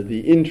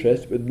the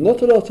interest, with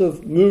not a lot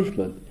of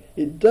movement,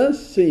 it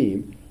does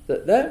seem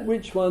that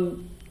which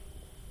one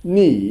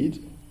needs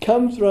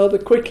comes rather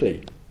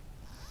quickly.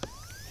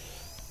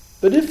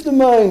 But if the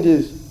mind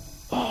is,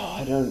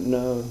 I don't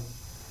know,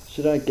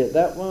 should I get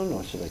that one,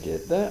 or should I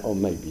get that, or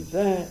maybe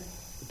that,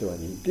 do I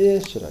need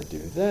this, should I do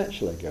that,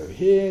 shall I go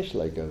here,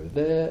 shall I go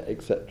there,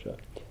 etc.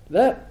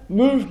 That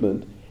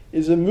movement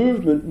is a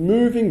movement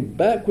moving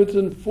backwards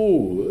and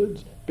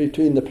forwards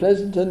between the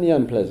pleasant and the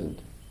unpleasant.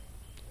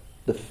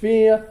 The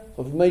fear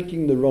of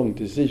making the wrong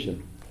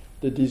decision,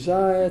 the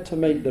desire to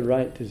make the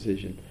right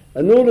decision,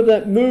 and all of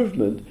that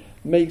movement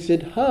makes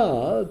it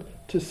hard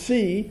to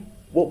see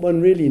what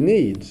one really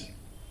needs,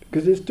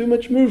 because there's too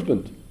much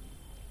movement.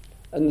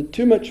 And the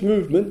too much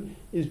movement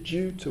is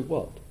due to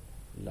what?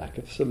 Lack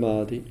of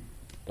samadhi,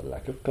 the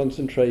lack of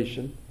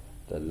concentration,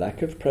 the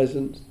lack of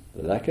presence,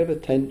 the lack of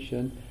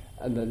attention,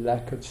 and the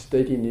lack of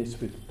steadiness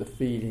with the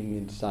feeling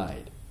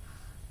inside.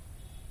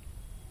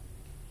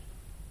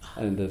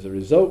 And as a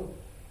result,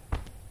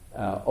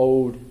 our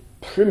old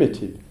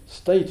primitive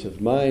state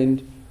of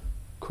mind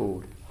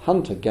called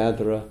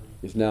hunter-gatherer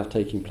is now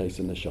taking place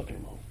in the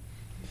shopping mall.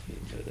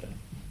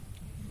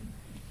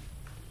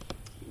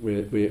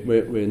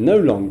 we're no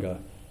longer,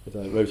 as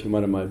I wrote in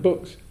one of my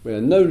books, we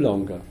are no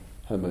longer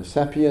Homo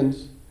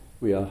sapiens,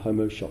 we are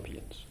Homo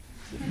shopiens.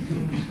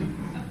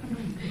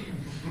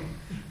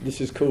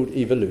 This is called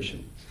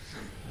evolution.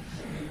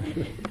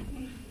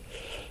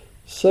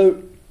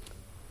 So,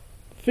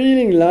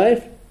 feeling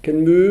life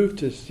can move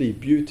to see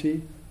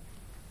beauty,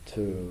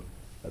 to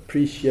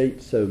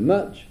appreciate so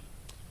much,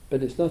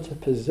 but it's not a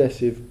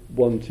possessive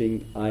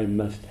wanting I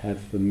must have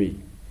for me.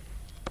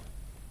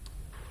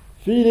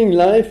 Feeling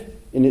life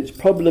in its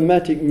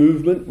problematic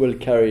movement will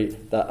carry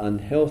that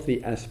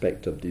unhealthy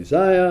aspect of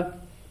desire.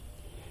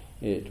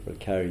 It will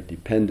carry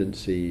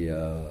dependency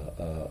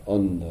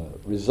on the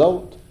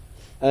result,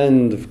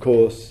 and of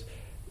course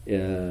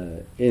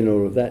in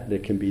all of that there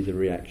can be the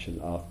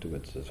reaction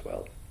afterwards as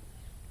well.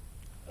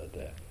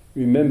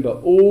 Remember,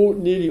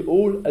 nearly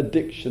all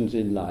addictions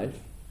in life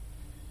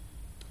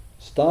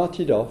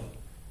started off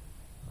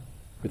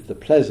with the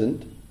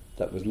pleasant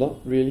that was not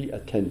really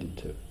attended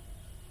to.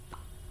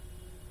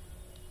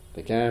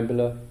 The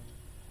gambler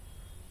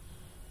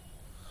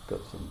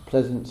got some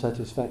pleasant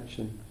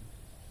satisfaction.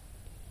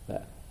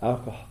 The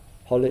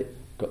alcoholic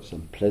got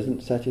some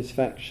pleasant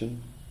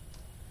satisfaction.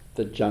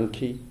 The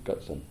junkie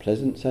got some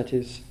pleasant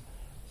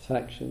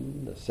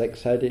satisfaction. The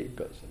sex addict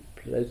got some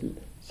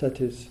pleasant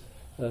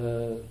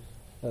satisfaction.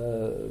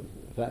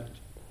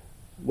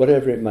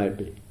 Whatever it might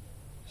be.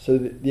 So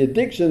the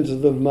addictions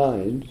of the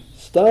mind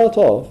start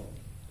off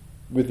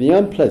with the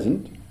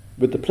unpleasant,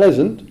 with the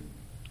pleasant,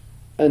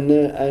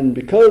 and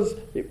because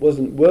it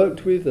wasn't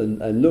worked with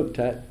and looked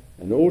at,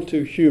 and all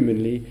too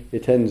humanly,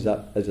 it ends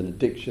up as an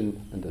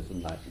addiction and as a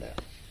nightmare.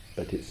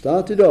 But it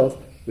started off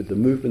with the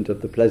movement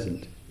of the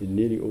pleasant in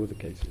nearly all the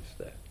cases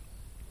there.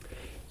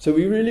 So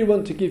we really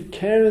want to give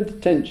care and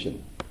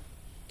attention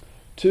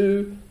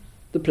to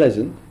the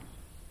pleasant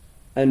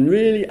and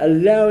really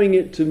allowing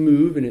it to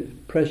move in its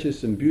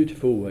precious and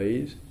beautiful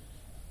ways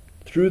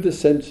through the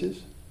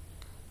senses,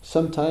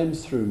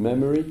 sometimes through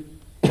memory,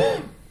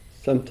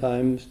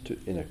 sometimes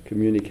in a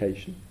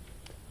communication.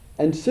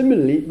 And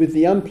similarly with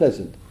the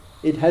unpleasant,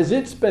 it has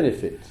its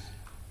benefits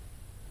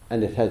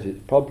and it has its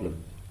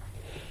problems.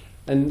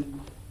 And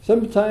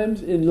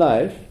sometimes in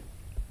life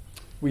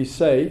we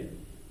say,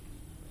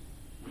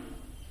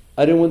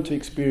 I don't want to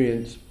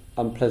experience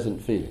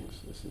unpleasant feelings.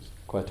 This is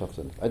quite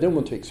often. I don't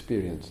want to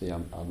experience the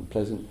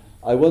unpleasant.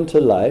 I want a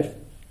life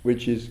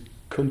which is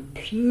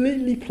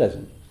completely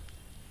pleasant,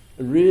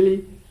 a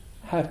really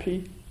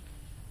happy,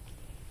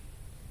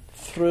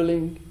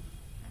 thrilling,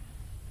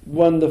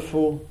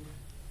 wonderful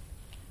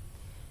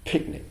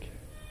picnic.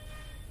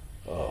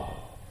 Oh,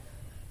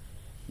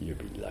 you'll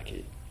be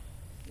lucky.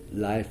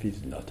 Life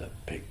is not a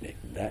picnic,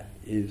 that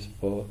is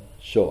for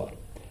sure.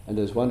 And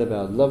as one of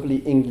our lovely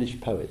English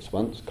poets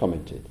once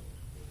commented,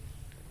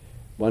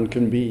 one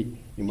can be,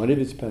 in one of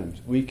his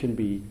poems, we can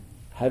be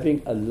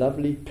having a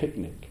lovely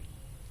picnic,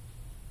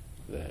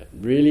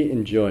 really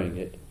enjoying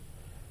it,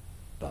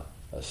 but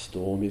a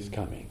storm is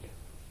coming.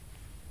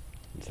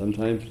 And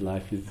sometimes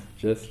life is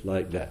just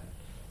like that.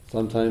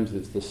 Sometimes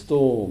it's the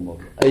storm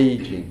of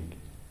aging,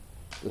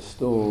 the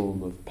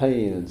storm of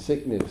pain and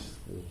sickness,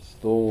 the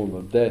storm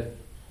of death,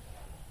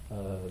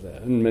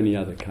 and many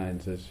other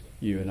kinds, as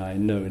you and I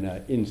know in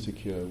our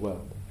insecure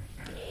world.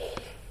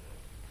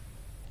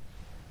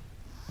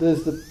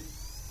 There's the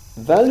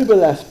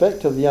valuable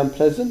aspect of the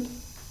unpleasant,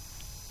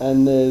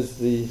 and there's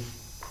the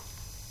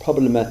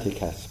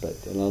problematic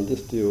aspect. And I'll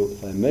just deal,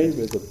 if I may,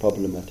 with the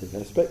problematic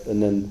aspect,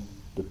 and then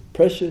the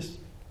precious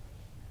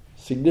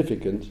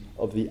significance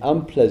of the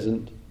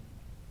unpleasant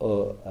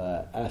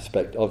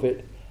aspect of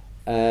it,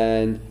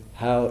 and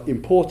how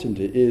important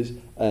it is.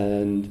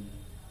 And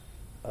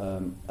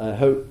I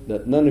hope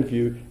that none of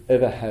you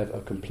ever have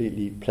a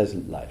completely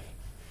pleasant life,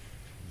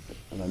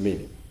 and I mean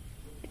it.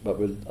 But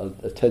I'll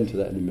attend to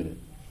that in a minute.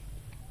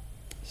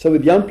 So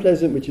with the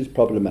unpleasant, which is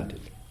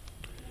problematic,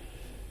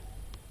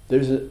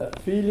 there's a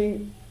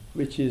feeling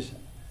which is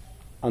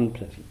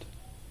unpleasant.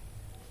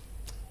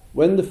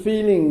 When the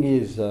feeling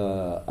is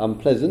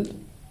unpleasant,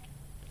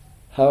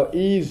 how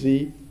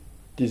easy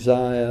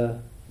desire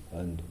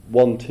and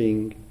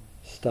wanting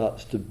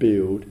starts to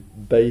build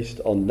based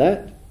on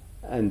that,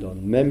 and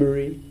on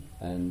memory,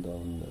 and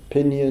on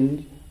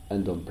opinions,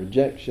 and on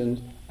projections,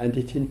 and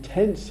it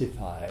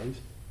intensifies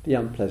the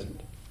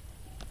unpleasant.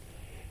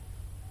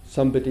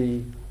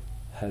 Somebody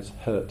has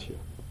hurt you.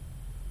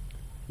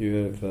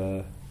 You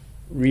have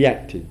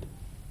reacted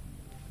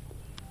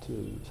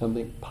to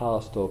something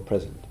past or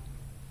present.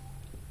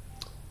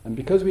 And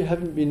because we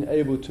haven't been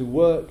able to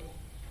work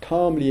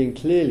calmly and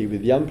clearly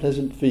with the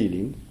unpleasant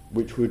feeling,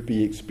 which would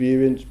be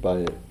experienced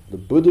by the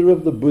Buddha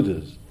of the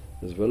Buddhas,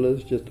 as well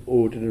as just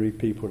ordinary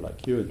people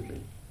like you and me,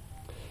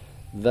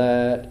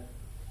 that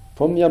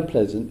from the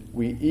unpleasant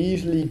we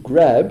easily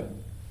grab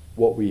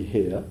what we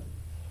hear,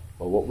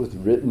 or what was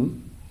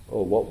written,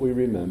 or what we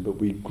remember.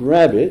 We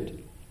grab it,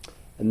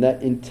 and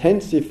that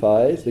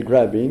intensifies the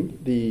grabbing,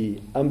 the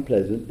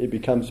unpleasant. It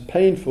becomes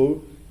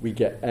painful. We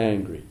get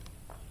angry,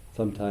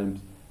 sometimes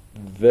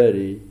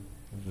very,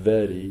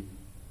 very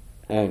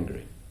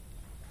angry.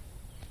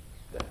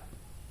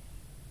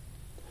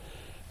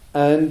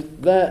 And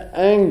that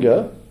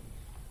anger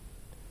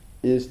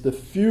is the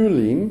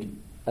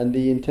fueling and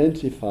the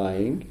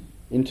intensifying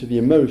into the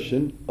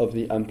emotion of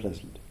the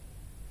unpleasant.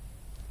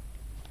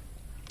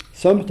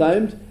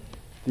 Sometimes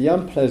the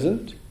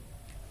unpleasant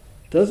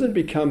doesn't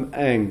become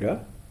anger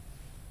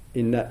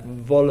in that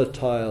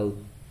volatile,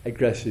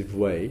 aggressive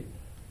way,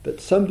 but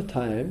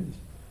sometimes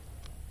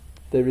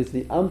there is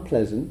the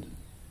unpleasant.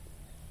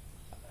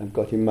 I've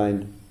got in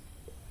mind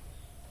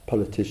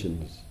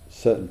politicians,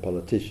 certain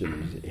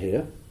politicians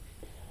here.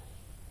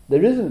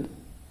 There isn't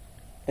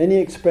any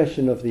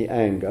expression of the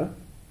anger,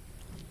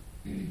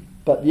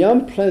 but the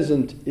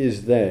unpleasant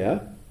is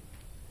there.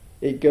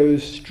 It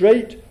goes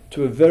straight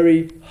to a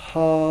very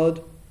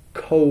hard,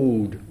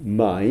 cold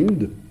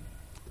mind.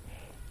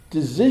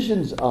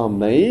 Decisions are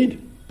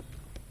made,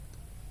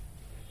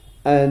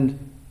 and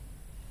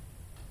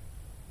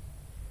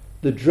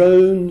the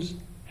drones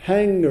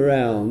hang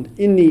around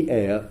in the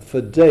air for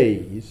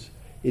days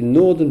in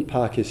northern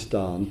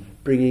Pakistan,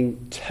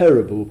 bringing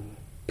terrible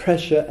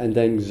pressure and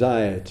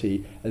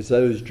anxiety as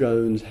those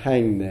drones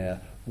hang there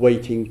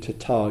waiting to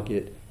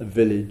target a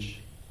village,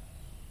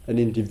 an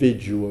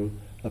individual,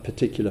 a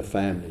particular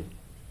family.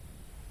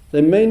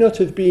 There may not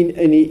have been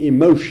any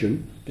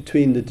emotion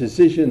between the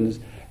decisions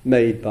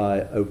made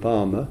by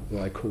Obama, who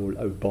I call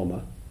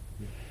Obama,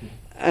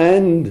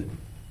 and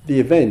the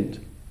event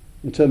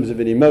in terms of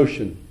an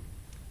emotion.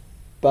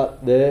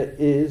 But there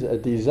is a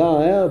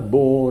desire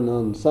born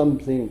on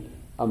something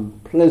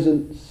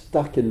unpleasant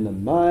stuck in the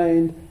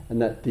mind,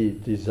 and that the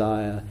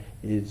desire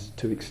is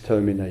to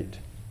exterminate,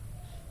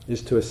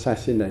 is to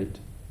assassinate,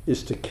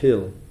 is to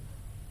kill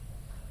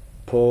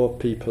poor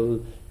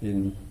people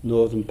in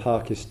northern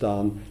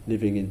Pakistan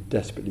living in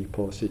desperately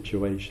poor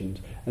situations,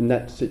 and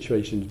that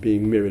situation is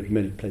being mirrored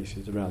many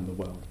places around the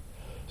world.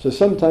 So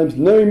sometimes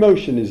no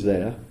emotion is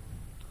there,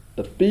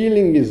 the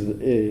feeling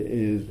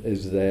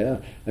is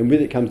there, and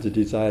with it comes the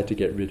desire to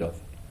get rid of.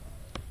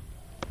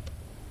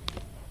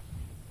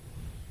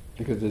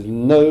 Because there's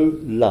no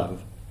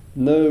love,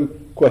 no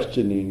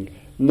questioning,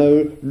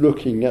 no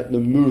looking at the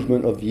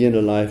movement of the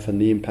inner life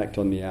and the impact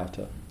on the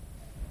outer.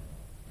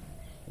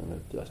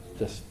 And I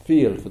just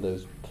feel for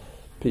those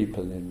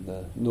people in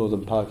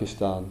northern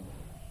Pakistan,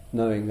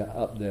 knowing that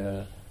up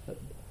there,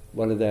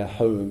 one of their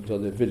homes or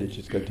their village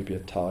is going to be a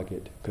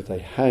target, because they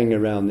hang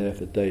around there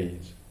for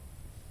days.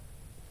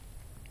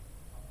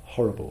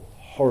 Horrible,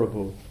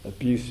 horrible,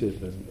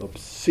 abusive and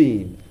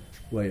obscene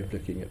way of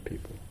looking at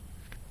people.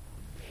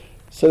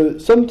 So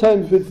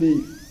sometimes with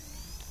the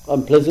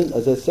unpleasant,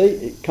 as I say,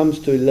 it comes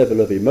to a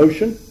level of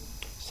emotion.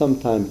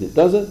 Sometimes it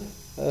doesn't,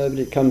 but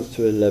it comes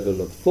to a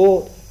level of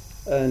thought,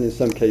 and in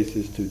some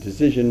cases to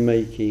decision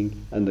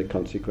making and the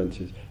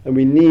consequences. And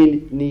we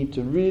need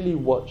to really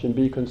watch and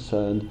be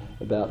concerned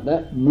about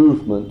that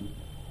movement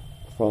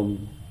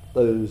from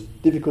those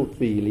difficult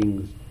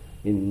feelings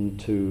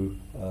into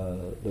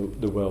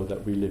the world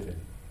that we live in.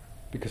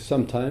 Because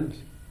sometimes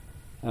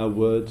our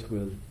words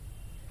will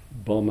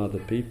bomb other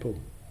people.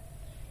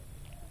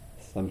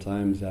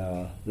 Sometimes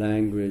our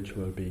language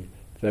will be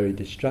very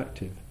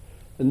destructive.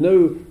 And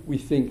though we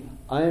think,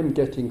 I am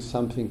getting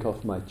something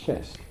off my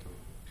chest,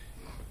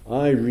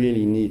 I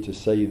really need to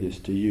say this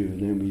to you,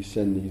 and then we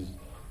send these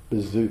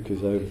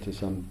bazookas over to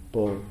some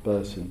poor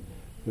person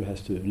who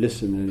has to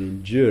listen and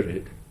endure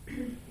it,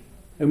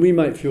 and we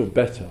might feel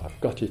better, I've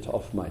got it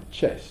off my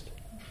chest.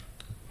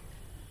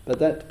 But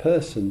that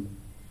person,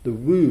 the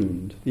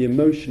wound, the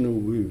emotional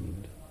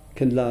wound,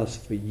 can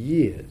last for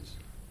years.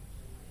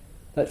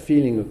 That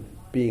feeling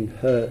of being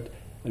hurt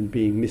and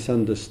being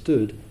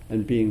misunderstood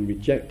and being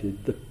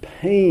rejected, the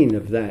pain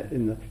of that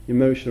in the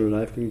emotional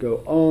life can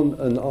go on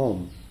and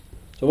on.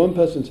 So one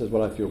person says,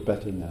 well, I feel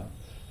better now,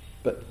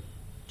 but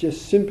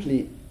just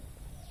simply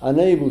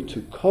unable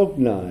to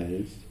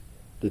cognize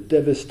the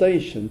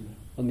devastation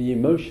on the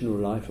emotional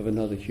life of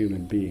another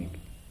human being.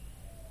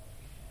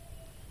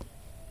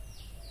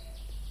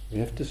 We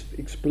have to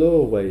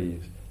explore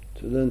ways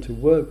to learn to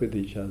work with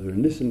each other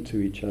and listen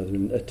to each other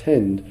and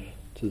attend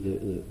to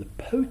the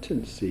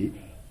potency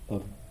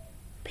of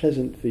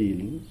pleasant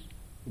feelings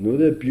and all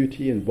their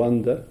beauty and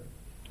wonder,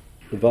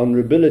 the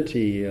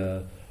vulnerability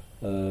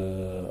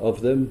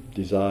of them,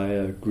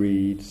 desire,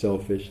 greed,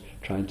 selfish,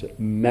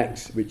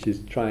 which is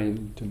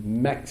trying to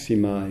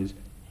maximize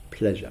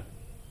pleasure.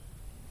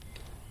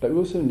 But we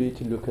also need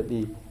to look at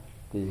the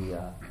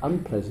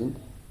unpleasant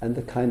and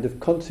the kind of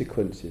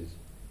consequences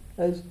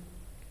as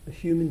a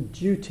human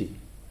duty,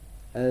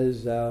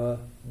 as our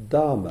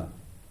Dharma.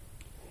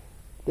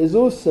 There's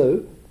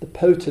also the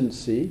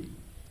potency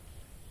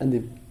and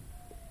the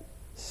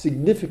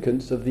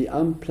significance of the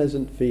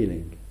unpleasant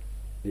feeling.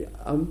 The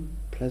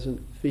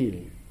unpleasant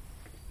feeling.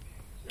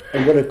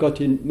 And what I've got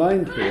in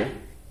mind here,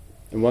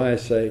 and why I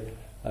say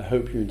I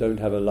hope you don't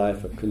have a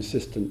life of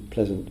consistent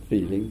pleasant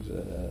feelings,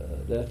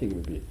 I think it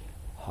would be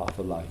half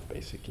a life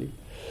basically,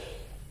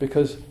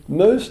 because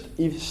most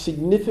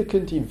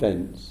significant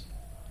events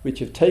which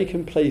have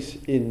taken place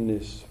in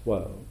this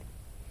world,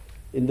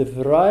 in the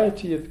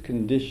variety of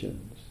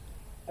conditions,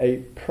 a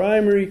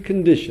primary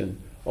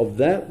condition of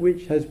that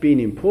which has been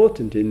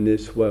important in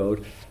this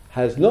world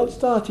has not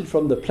started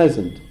from the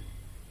pleasant.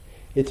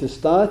 It has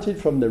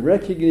started from the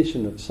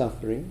recognition of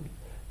suffering,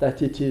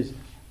 that it is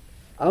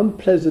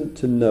unpleasant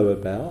to know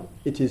about,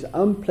 it is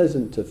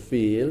unpleasant to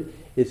feel,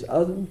 it's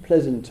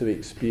unpleasant to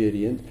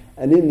experience,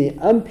 and in the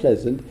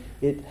unpleasant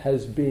it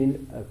has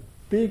been a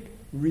big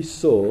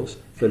resource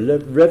for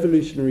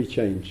revolutionary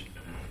change.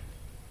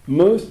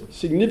 Most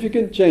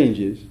significant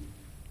changes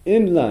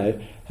in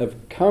life have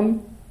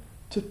come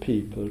to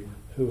people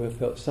who have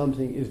felt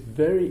something is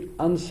very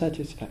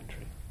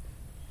unsatisfactory,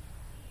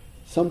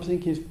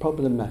 something is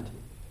problematic,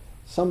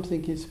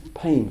 something is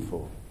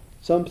painful,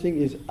 something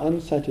is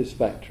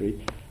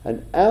unsatisfactory,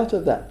 and out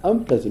of that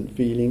unpleasant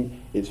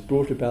feeling it's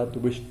brought about the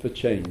wish for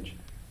change.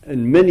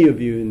 And many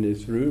of you in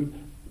this room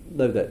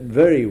know that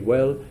very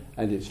well,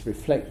 and it's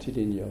reflected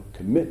in your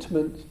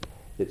commitments,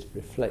 it's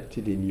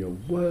reflected in your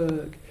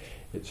work,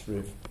 it's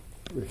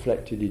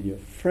reflected in your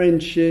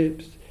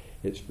friendships,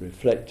 it's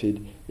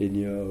reflected in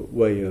your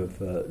way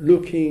of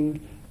looking,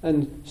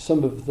 and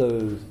some of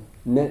those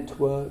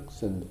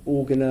networks and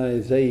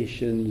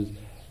organizations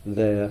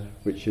there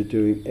which are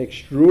doing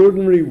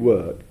extraordinary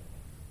work,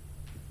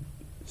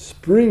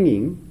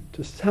 springing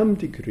to some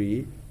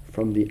degree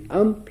from the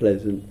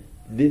unpleasant.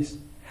 This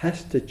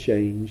has to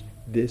change,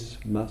 this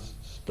must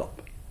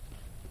stop.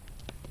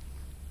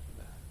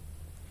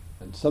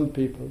 And some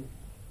people,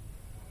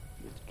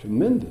 with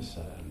tremendous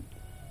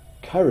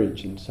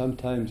courage, and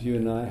sometimes you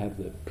and I have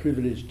the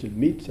privilege to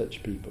meet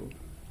such people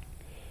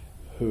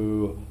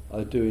who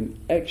are doing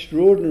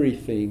extraordinary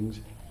things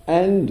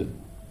and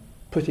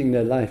putting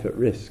their life at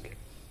risk,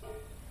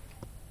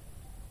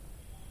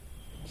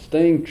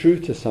 staying true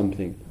to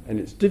something, and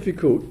it's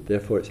difficult,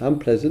 therefore it's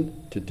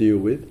unpleasant to deal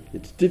with,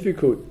 it's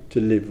difficult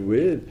to live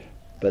with,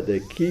 but they're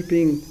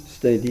keeping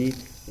steady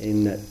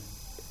in that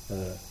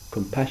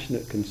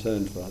compassionate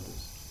concern for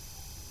others.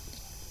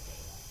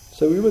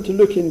 So we want to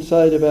look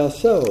inside of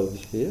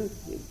ourselves here,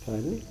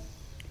 finally.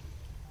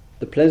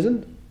 The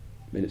pleasant,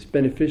 when it's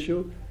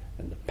beneficial,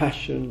 and the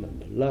passion,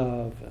 and the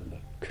love, and the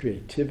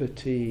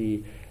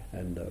creativity,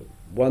 and the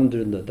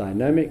wonder and the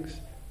dynamics,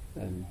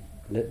 and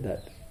let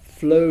that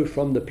flow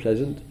from the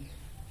pleasant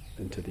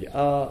into the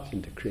arts,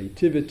 into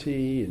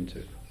creativity,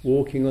 into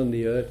walking on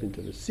the earth,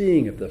 into the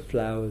seeing of the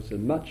flowers,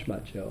 and much,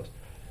 much else.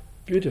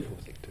 Beautiful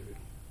thing to do.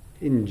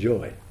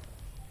 Enjoy.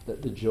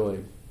 Let the joy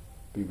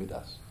be with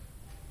us.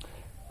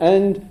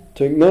 And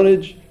to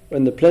acknowledge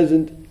when the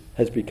pleasant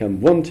has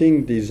become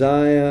wanting,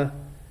 desire,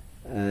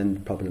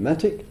 and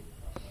problematic.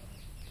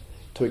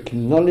 To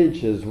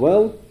acknowledge as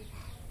well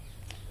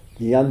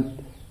the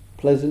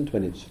unpleasant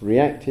when it's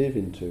reactive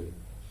into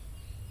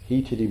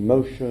heated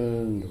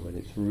emotion, when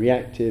it's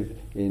reactive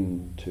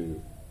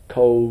into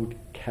cold,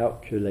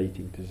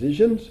 calculating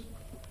decisions,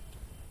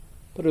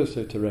 but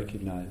also to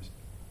recognize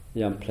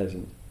the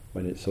unpleasant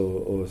when it's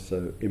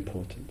also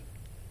important.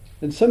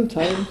 And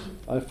sometimes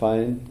I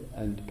find,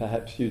 and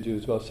perhaps you do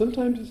as well,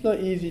 sometimes it's not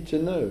easy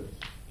to know.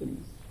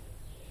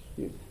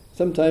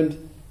 Sometimes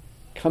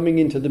coming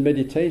into the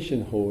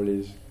meditation hall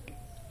is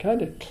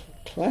kind of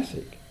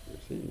classic,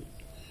 you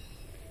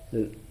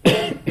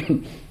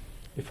see.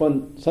 If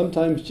one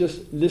sometimes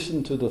just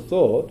listen to the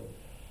thought,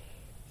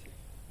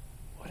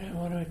 what do I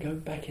want to go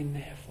back in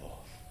there for?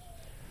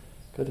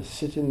 Got to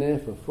sit in there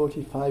for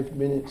 45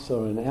 minutes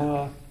or an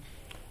hour.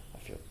 I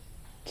feel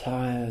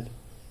tired,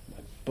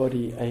 my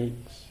body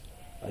aches,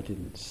 I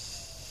didn't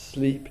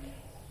sleep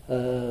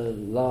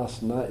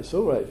last night. It's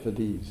all right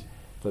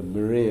for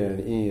Maria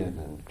and Ian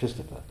and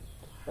Christopher.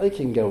 They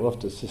can go off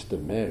to Sister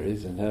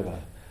Mary's and have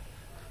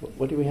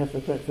what do we have for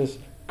breakfast?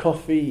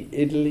 Coffee,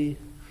 idli,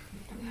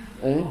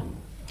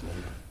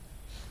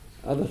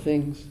 other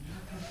things.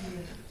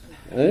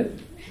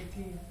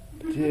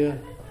 Dear,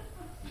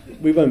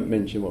 we won't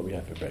mention what we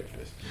have for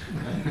breakfast.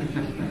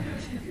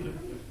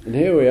 And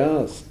here we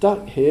are,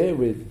 stuck here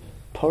with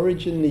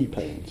porridge and knee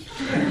pains.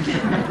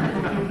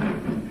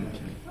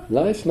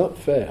 Life's not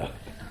fair.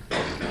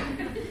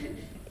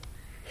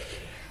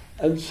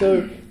 And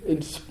so,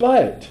 in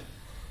spite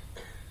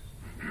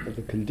of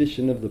the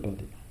condition of the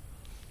body,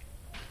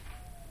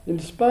 in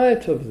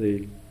spite of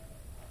the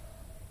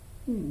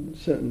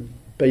certain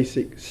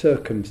basic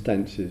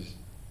circumstances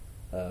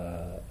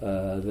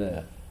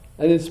there,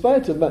 and in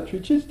spite of much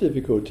which is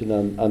difficult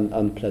and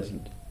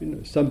unpleasant,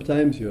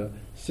 sometimes you are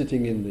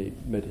sitting in the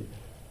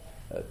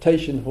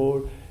meditation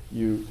hall,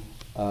 you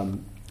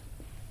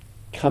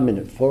come in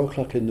at 4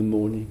 o'clock in the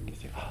morning, you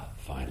think,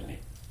 finally,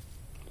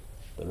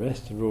 the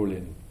rest are all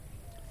in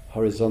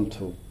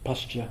horizontal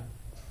posture,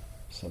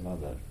 some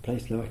other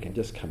place. Now I can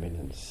just come in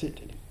and sit.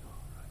 And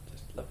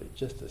just love it,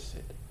 just to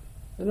sit.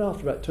 And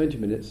after about 20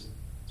 minutes,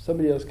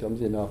 somebody else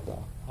comes in after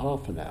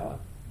half an hour.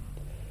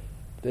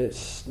 They're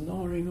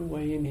snoring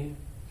away in here.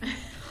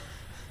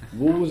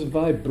 Walls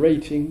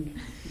vibrating.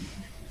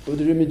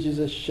 Other images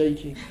are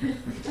shaking,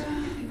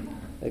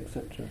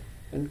 etc.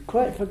 And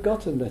quite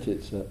forgotten that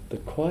it's the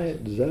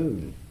quiet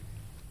zone.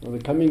 And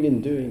they're coming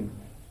in doing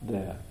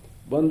their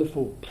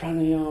wonderful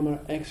pranayama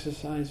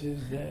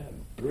exercises there,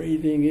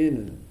 breathing in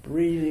and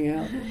breathing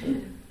out.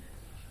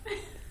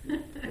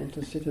 I want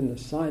to sit in the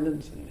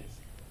silence and this.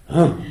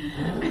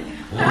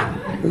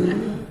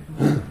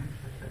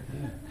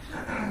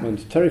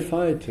 One's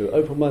terrified to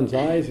open one's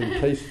eyes in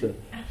case the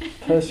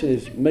person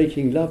is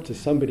making love to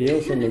somebody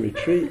else on the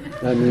retreat.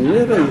 And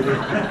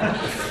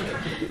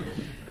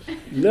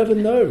never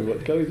know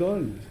what goes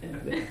on.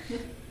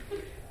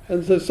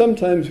 And so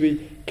sometimes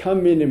we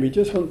come in and we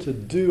just want to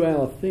do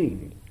our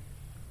thing.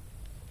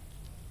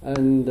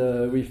 And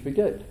we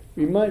forget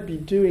we might be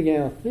doing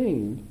our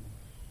thing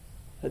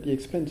at the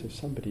expense of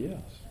somebody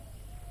else.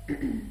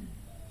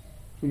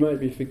 We might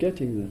be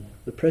forgetting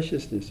the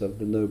preciousness of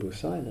the noble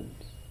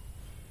silence,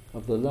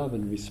 of the love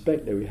and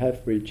respect that we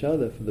have for each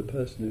other, for the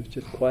person who's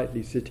just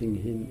quietly sitting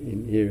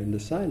in here in the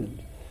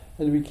silence.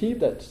 And we keep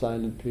that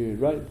silent period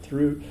right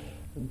through.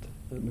 And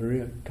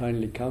Maria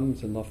kindly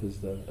comes and offers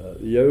the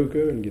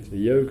yoga and gives the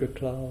yoga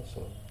class,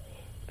 or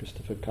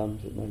Christopher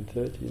comes at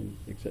 9:30, and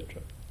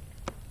etc.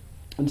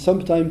 And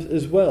sometimes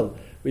as well,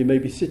 we may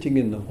be sitting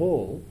in the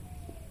hall,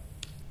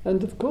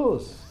 and of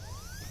course,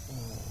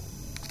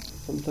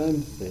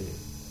 sometimes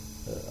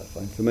I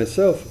find for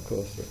myself, of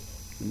course,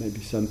 there may be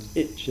some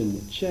itch in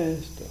the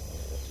chest, or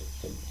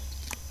some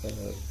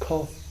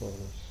cough, or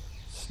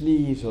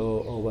sneeze,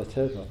 or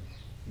whatever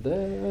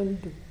there.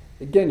 And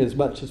again, as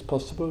much as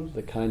possible,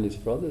 the kindness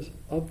for others,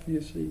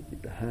 obviously,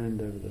 keep the hand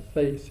over the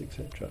face,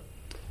 etc.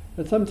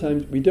 And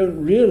sometimes we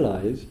don't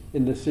realize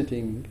in the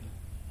sitting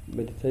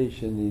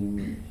meditation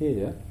in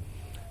here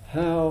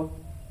how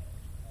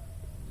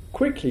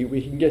quickly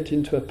we can get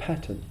into a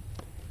pattern,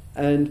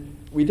 and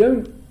we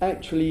don't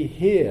actually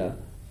hear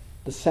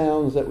the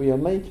sounds that we are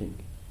making.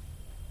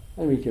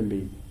 And we can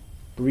be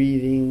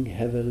breathing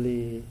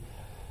heavily,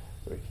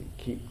 we can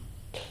keep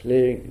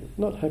clearing, it's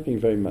not happening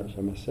very much,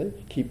 I must say,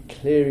 keep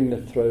clearing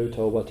the throat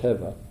or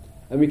whatever,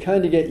 and we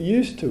kind of get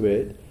used to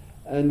it,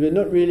 and we're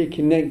not really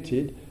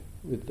connected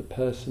with the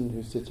person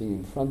who's sitting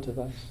in front of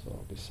us or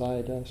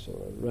beside us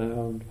or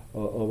around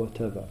or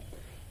whatever.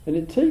 And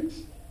it's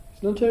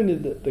not only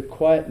the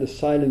quiet, the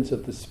silence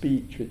of the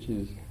speech which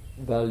is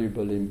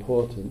valuable,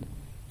 important,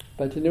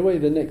 but in a way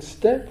the next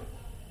step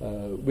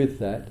with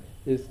that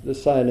is the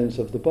silence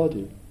of the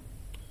body.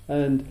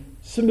 And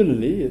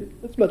similarly,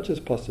 as much as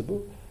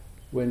possible,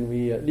 when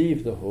we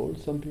leave the hall,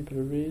 some people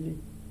are really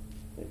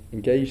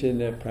engaged in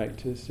their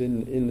practice,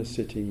 in the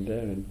sitting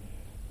there, and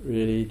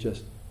really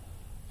just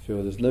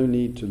feel there's no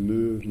need to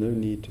move, no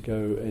need to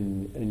go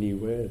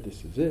anywhere,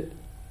 this is it.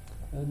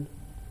 And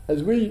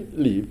as we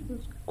leave,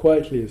 as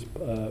quietly as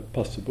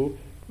possible,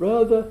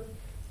 rather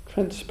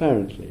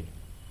transparently,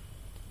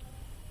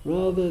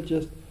 rather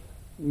just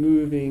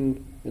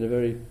moving in a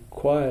very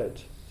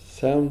quiet,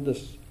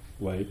 soundless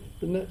way,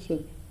 and that's a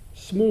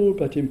small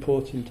but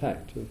important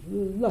act of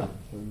love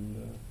and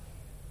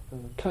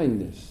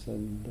kindness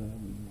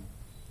and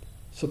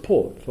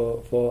support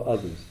for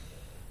others.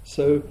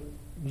 So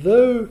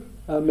though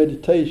our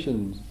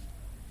meditations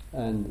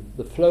and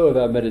the flow of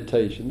our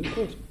meditation, of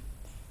course,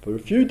 for a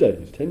few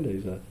days, 10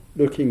 days, are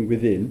looking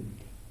within,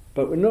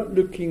 but we're not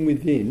looking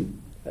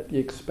within at the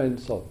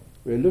expense of.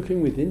 We're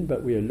looking within,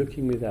 but we are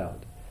looking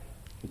without.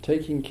 We're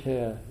taking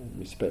care and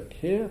respect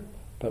here,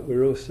 but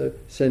we're also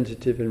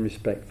sensitive and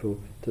respectful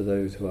to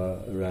those who are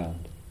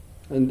around.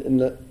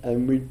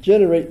 And we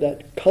generate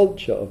that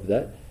culture of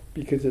that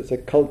because it's a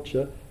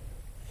culture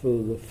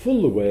for the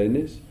full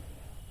awareness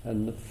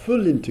and the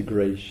full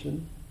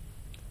integration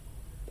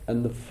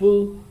and the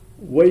full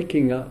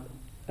waking up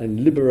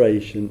and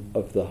liberation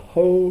of the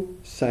whole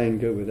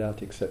Sangha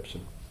without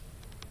exception.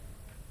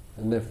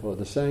 And therefore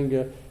the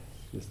Sangha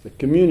is the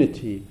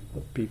community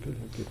of people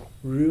who give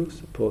real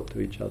support to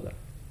each other.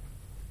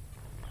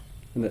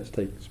 And that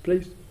takes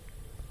place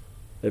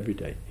every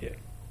day here.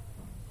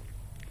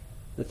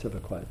 Let's have a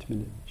quiet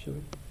minute, shall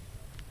we?